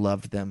 and I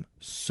loved them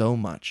so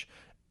much,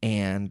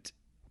 and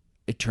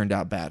it turned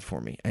out bad for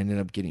me. I ended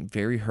up getting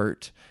very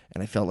hurt,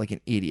 and I felt like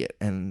an idiot.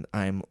 And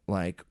I'm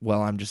like,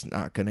 well, I'm just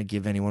not going to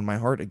give anyone my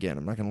heart again.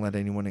 I'm not going to let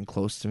anyone in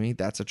close to me.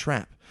 That's a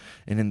trap.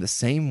 And in the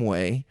same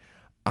way,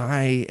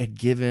 I had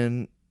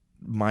given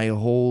my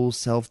whole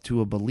self to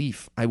a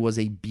belief. I was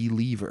a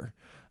believer.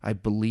 I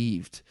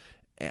believed.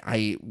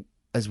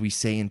 As we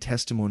say in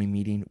testimony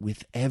meeting,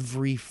 with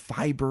every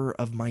fiber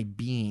of my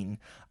being,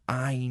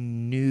 I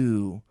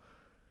knew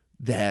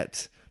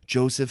that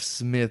Joseph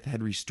Smith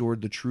had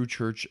restored the true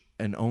church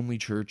and only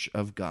church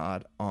of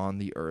God on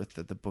the earth,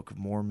 that the Book of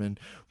Mormon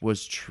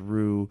was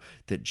true,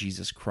 that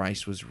Jesus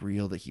Christ was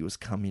real, that he was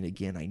coming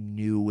again. I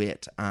knew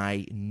it,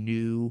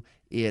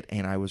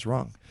 and I was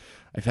wrong.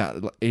 I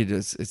found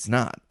it's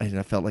not. I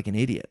felt like an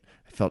idiot.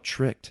 I felt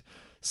tricked.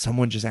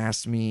 Someone just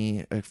asked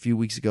me a few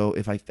weeks ago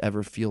if I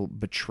ever feel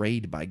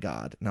betrayed by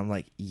God, and I'm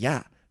like,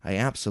 yeah.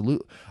 I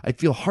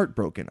feel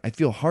heartbroken. I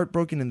feel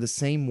heartbroken in the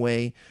same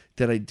way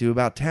that I do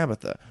about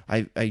Tabitha.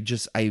 I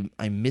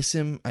miss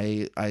him.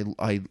 I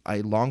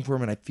long for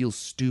him, and I feel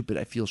stupid.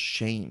 I feel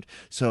shamed.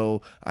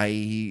 So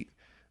I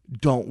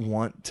don't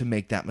want to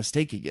make that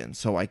mistake again.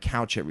 So I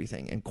couch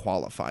everything and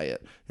qualify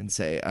it and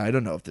say, I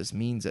don't know if this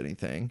means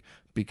anything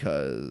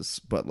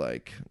but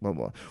like, blah,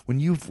 blah. When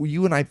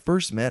you and I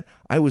first met,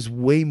 I was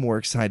way more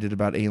excited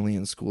about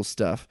alien school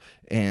stuff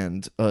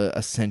and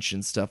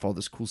ascension stuff, all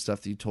this cool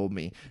stuff that you told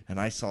me. And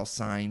I saw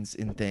signs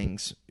in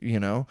things,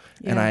 yeah.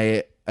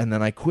 and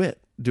then I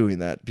quit doing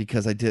that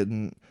because I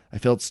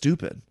felt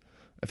stupid.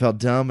 I felt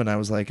dumb, and I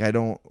was like, I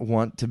don't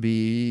want to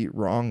be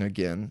wrong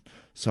again.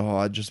 So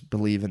I'll just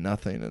believe in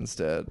nothing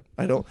instead.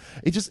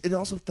 It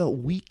also felt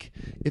weak.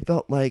 It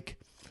felt like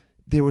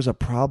there was a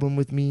problem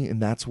with me, and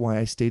that's why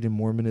I stayed in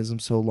Mormonism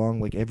so long.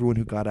 Like, everyone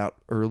who got out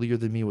earlier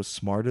than me was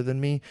smarter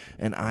than me,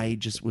 and I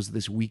just was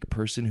this weak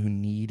person who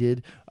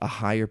needed a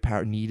higher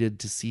power, needed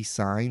to see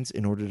signs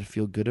in order to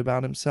feel good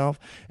about himself.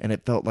 And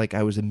it felt like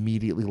I was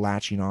immediately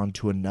latching on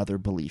to another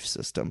belief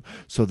system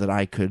so that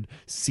I could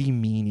see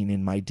meaning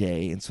in my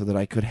day, and so that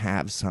I could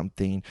have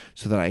something,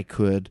 so that I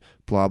could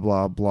blah,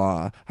 blah,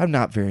 blah. I'm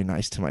not very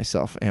nice to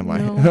myself, am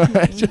I? No.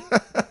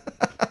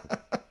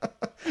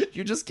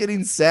 You're just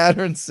getting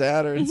sadder and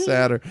sadder and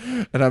sadder.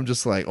 And I'm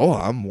just like, oh,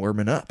 I'm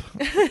warming up.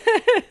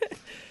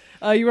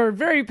 You are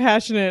very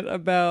passionate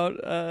about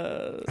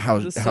how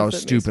the stuff that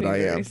stupid makes me I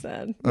very am.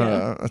 sad.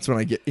 Yeah. That's when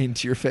I get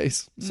into your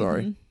face.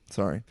 Sorry. Mm-hmm.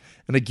 Sorry.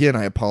 And again,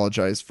 I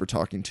apologize for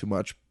talking too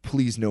much.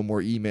 Please, no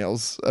more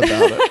emails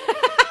about it.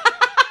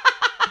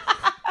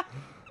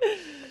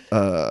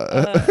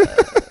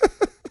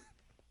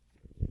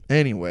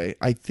 Anyway,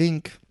 I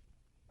think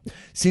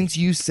since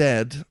you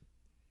said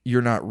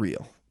you're not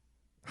real,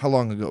 how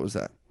long ago was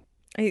that?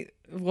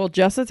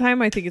 Jessa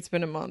time, I think it's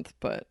been a month,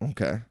 but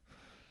Okay.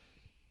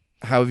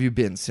 How have you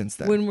been since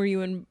then? when were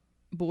you in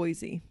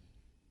Boise?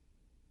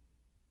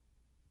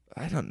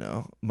 I don't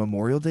know.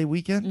 Memorial Day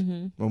weekend?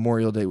 Mm-hmm.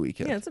 Memorial Day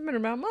weekend. Yeah, it's been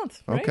about a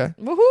month, right? Okay.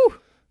 Woohoo!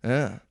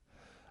 Yeah.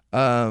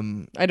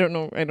 I don't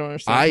know. I don't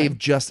understand.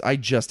 I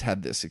just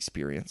had this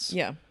experience.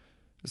 Yeah.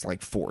 It's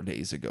like 4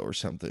 days ago or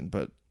something.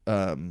 But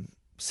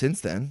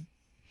since then,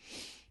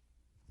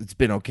 it's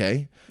been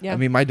okay. Yeah. I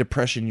mean, my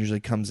depression usually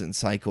comes in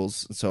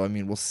cycles. So, I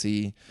mean, we'll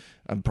see.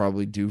 I'm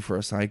probably due for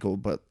a cycle.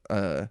 But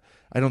I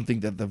don't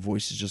think that the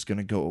voice is just going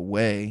to go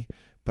away.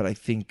 But I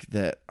think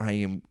that I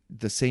am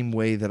the same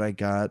way that I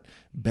got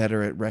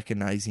better at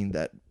recognizing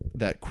that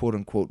quote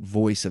unquote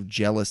voice of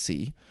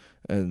jealousy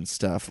and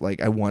stuff.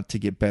 Like I want to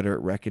get better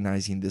at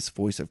recognizing this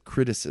voice of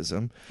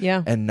criticism.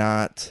 Yeah. And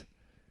not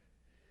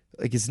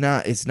like it's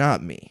not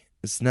me.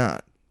 It's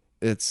not.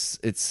 It's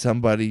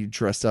somebody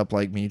dressed up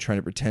like me trying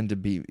to pretend to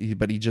be,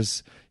 but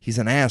he's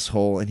an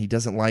asshole and he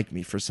doesn't like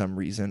me for some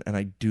reason, and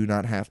I do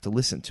not have to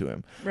listen to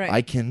him. Right.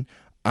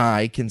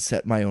 I can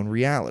set my own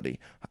reality.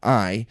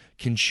 I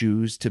can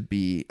choose to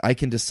be, I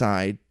can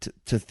decide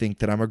to think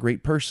that I'm a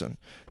great person,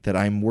 that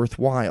I'm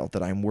worthwhile,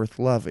 that I'm worth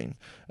loving.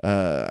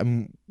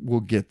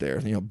 We'll get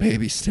there,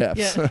 baby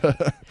steps. Yeah.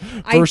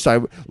 First,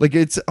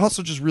 it's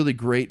also just really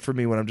great for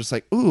me when I'm just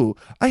like, ooh,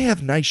 I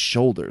have nice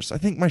shoulders. I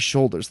think my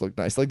shoulders look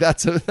nice. Like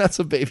that's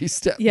a baby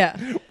step.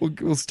 Yeah.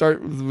 We'll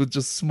start with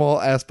just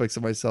small aspects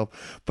of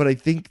myself. But I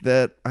think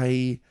that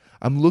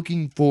I'm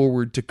looking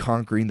forward to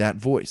conquering that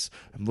voice.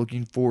 I'm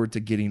looking forward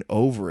to getting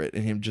over it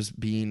and him just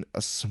being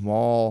a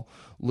small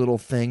little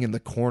thing in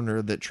the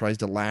corner that tries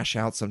to lash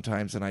out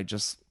sometimes, and I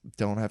just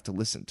don't have to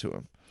listen to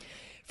him.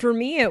 For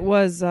me, it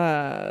was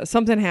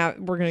something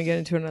we're going to get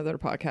into another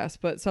podcast,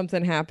 but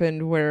something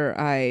happened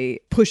where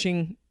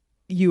pushing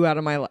you out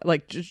of my life,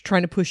 like just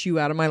trying to push you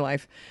out of my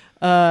life,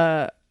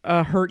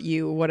 hurt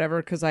you,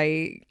 whatever, because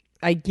I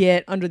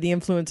get under the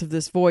influence of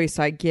this voice.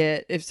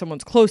 If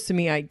someone's close to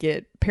me, I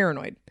get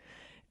paranoid.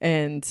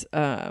 And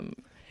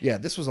yeah,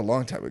 this was a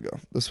long time ago.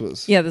 This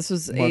was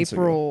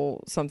April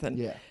ago. Something.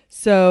 Yeah.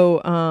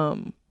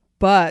 So,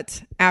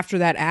 but after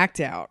that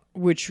act out,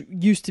 which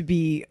used to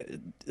be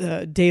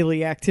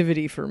daily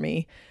activity for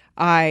me,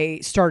 I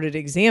started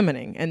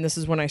examining, and this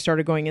is when I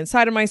started going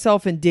inside of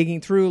myself and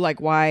digging through, like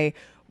why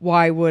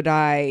would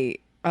I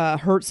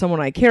hurt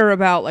someone I care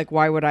about? Like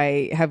why would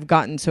I have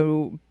gotten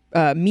so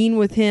mean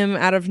with him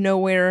out of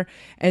nowhere?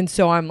 And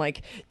so I'm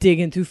like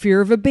digging through fear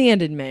of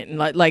abandonment and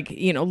like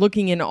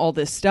looking into all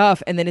this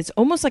stuff, and then it's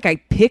almost like I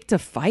picked a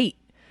fight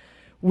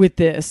with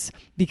this,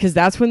 because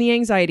that's when the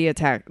anxiety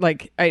attack,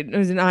 it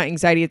was not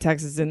anxiety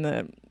attacks, is in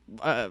the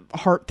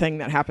heart thing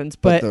that happens,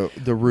 but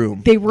the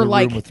room, they were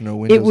room with no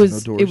windows and no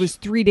doors. It was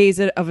 3 days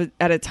at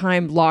a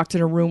time locked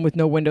in a room with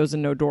no windows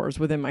and no doors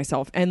within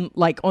myself. And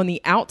like on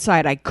the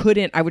outside, I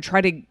would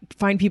try to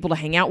find people to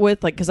hang out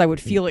with, like, cause I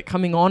would feel it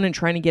coming on and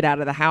trying to get out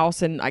of the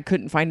house, and I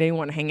couldn't find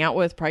anyone to hang out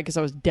with, probably cause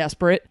I was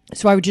desperate.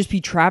 So I would just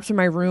be trapped in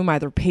my room,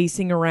 either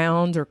pacing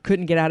around or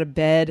couldn't get out of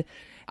bed.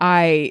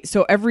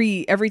 So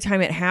every time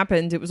it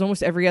happened, it was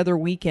almost every other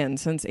weekend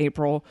since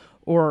April,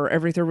 or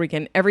every third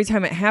weekend. Every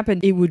time it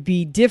happened, it would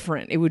be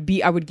different.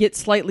 I would get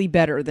slightly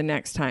better the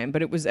next time,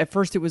 but at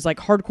first it was like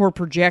hardcore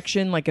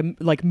projection,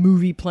 like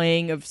movie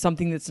playing of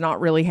something that's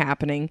not really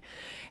happening.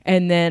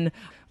 And then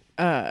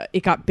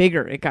it got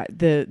bigger.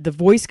 The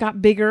voice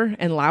got bigger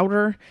and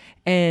louder,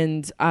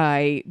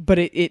 but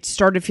it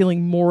started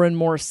feeling more and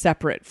more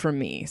separate from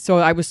me. So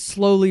I was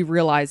slowly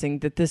realizing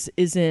that this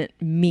isn't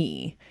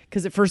me.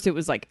 Because at first it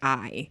was like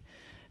when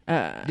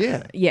I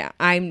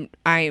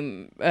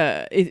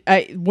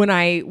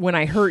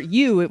hurt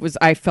you,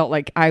 I felt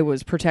like I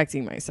was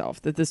protecting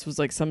myself, that this was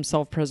like some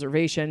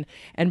self-preservation.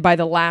 And by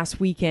the last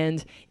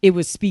weekend, it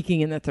was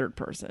speaking in the third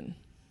person.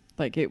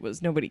 Like it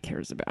was, nobody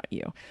cares about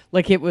you.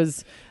 Like it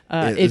was,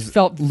 it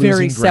felt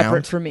very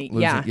separate for me.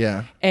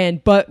 Yeah.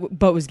 And,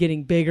 but was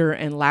getting bigger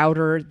and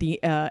louder.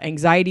 The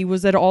anxiety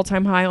was at an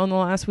all-time high on the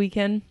last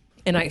weekend.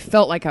 And I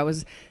felt like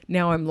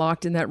I'm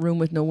locked in that room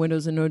with no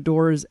windows and no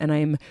doors, and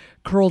I'm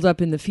curled up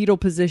in the fetal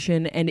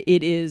position, and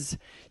it is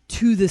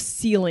to the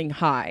ceiling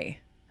high,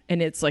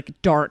 and it's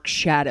like dark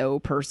shadow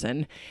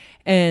person.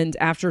 And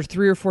after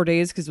 3 or 4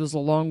 days, because it was a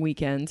long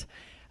weekend,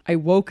 I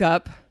woke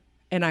up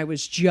and I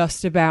was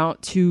just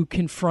about to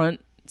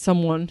confront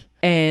someone,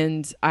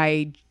 and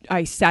I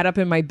sat up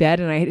in my bed,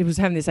 and I was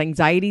having this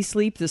anxiety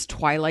sleep, this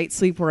twilight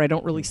sleep where I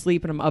don't really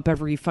sleep, and I'm up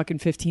every fucking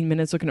 15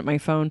 minutes looking at my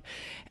phone.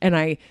 And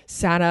I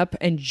sat up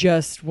and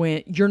just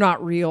went, "You're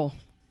not real."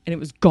 And it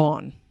was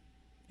gone.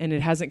 and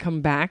it hasn't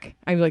come back.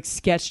 I like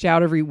sketched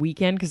out every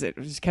weekend because it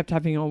just kept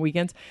happening on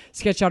weekends.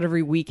 Sketched out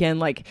every weekend,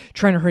 like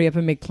trying to hurry up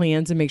and make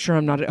plans and make sure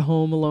I'm not at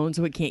home alone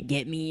so it can't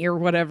get me or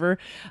whatever.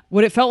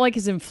 What it felt like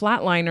is in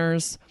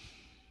Flatliners,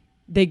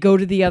 they go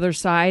to the other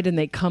side and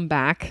they come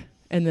back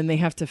and then they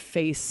have to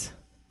face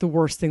the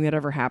worst thing that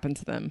ever happened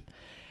to them.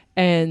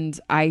 And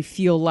I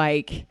feel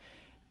like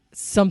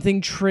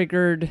something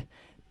triggered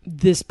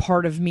this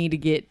part of me to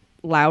get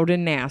loud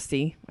and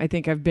nasty. I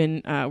think I've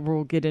been,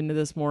 we'll get into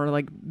this more,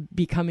 like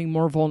becoming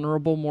more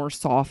vulnerable, more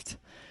soft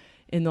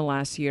in the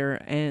last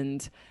year.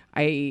 And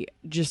it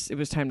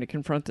was time to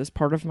confront this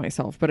part of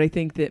myself. But I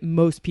think that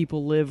most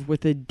people live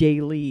with a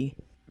daily,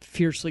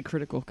 fiercely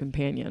critical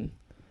companion.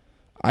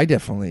 I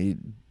definitely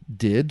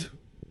did.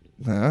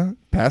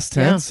 Past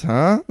tense,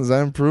 huh? Is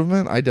that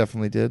improvement? I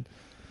definitely did.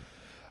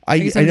 I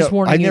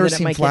know I've never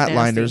seen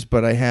Flatliners,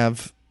 but I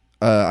have.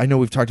 I know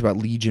we've talked about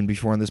Legion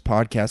before on this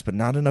podcast, but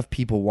not enough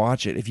people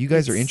watch it. If you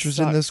guys are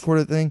interested in this sort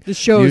of thing, the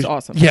show is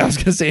awesome. Yeah, I was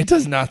gonna say it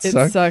does not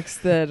suck. It sucks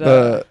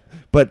that.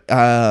 But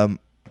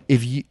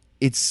if you,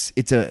 it's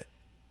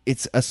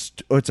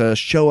a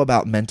show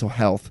about mental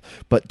health,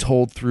 but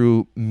told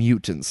through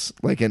mutants,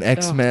 like an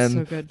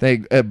X-Men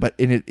thing. But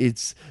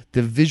it's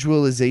the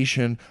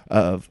visualization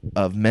of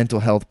mental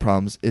health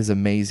problems is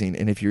amazing.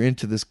 And if you're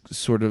into this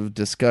sort of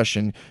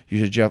discussion,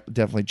 you should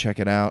definitely check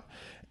it out.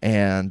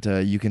 And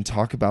you can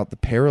talk about the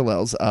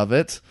parallels of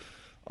it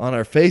on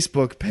our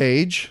Facebook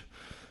page,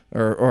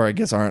 or I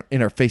guess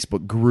in our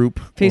Facebook group.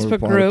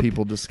 Where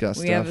people discuss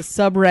stuff. We have a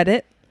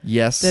subreddit.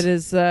 Yes. That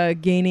is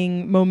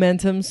gaining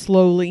momentum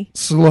slowly.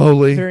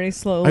 Very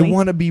slowly. I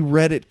want to be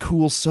Reddit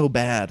cool so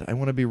bad. I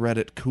want to be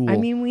Reddit cool. I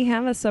mean, we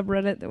have a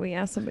subreddit that we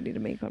asked somebody to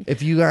make one.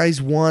 If you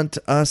guys want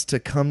us to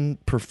come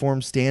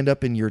perform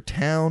stand-up in your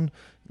town,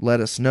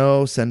 let us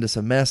know. Send us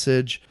a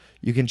message.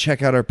 You can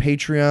check out our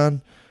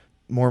Patreon,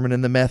 Mormon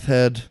and the Meth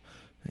Head,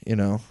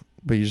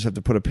 but you just have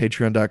to put a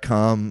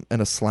patreon.com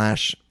and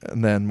 /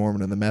 and then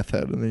Mormon and the Meth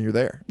Head, and then you're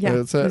there. Yeah,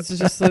 that's it. It's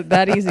just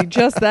that easy.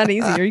 Just that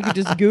easy. Or you could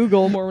just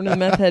Google Mormon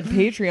and the Meth Head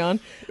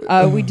Patreon.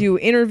 We do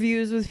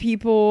interviews with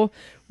people.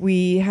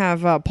 We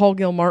have Paul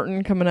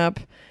Gilmartin coming up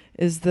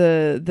is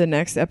the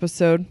next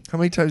episode. How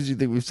many times do you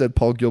think we've said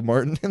Paul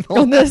Gilmartin in the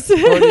on last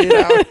this? 48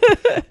 hours?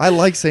 I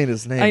like saying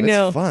his name. I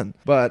know. It's fun.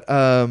 But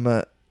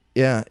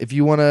yeah, if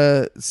you want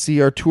to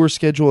see our tour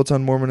schedule, it's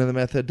on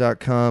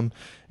mormonandthemethod.com.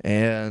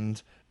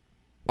 And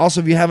also,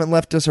 if you haven't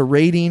left us a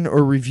rating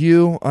or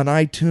review on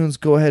iTunes,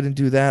 go ahead and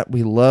do that.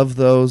 We love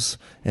those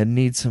and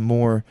need some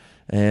more.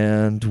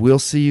 And we'll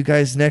see you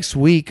guys next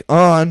week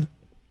on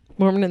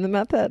Mormon and the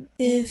Meth Head.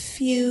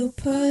 If you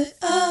put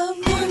a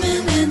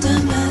Mormon and a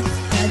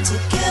meth head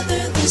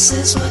together, this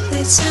is what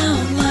they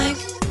sound like.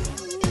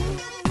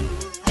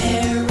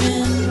 Aaron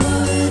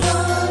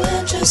Woodall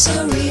and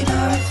Jessa Reed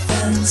are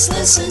friends.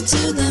 Listen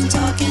to them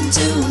talking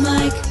to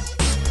Mike.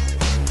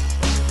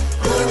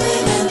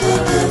 Mormon and the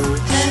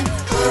meth head.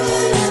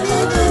 Mormon and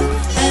the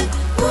meth head.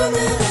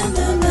 Mormon and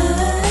the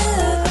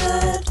meth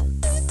head.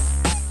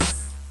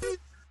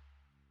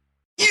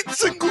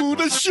 It's a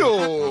good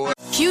show.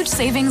 Huge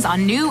savings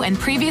on new and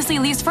previously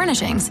leased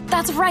furnishings.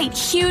 That's right,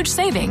 huge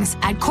savings.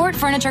 At Court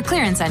Furniture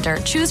Clearance Center,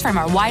 choose from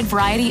our wide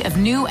variety of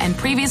new and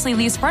previously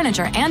leased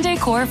furniture and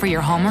decor for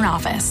your home or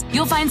office.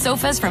 You'll find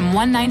sofas from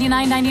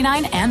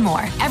 $199.99 and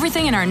more.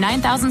 Everything in our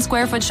 9,000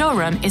 square foot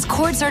showroom is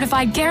Court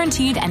certified,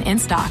 guaranteed, and in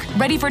stock,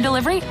 ready for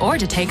delivery or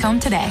to take home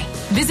today.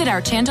 Visit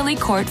our Chantilly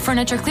Court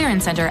Furniture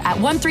Clearance Center at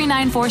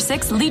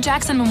 13946 Lee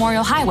Jackson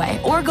Memorial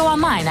Highway or go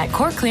online at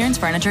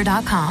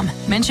courtclearancefurniture.com.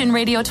 Mention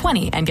Radio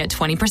 20 and get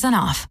 20%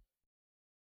 off.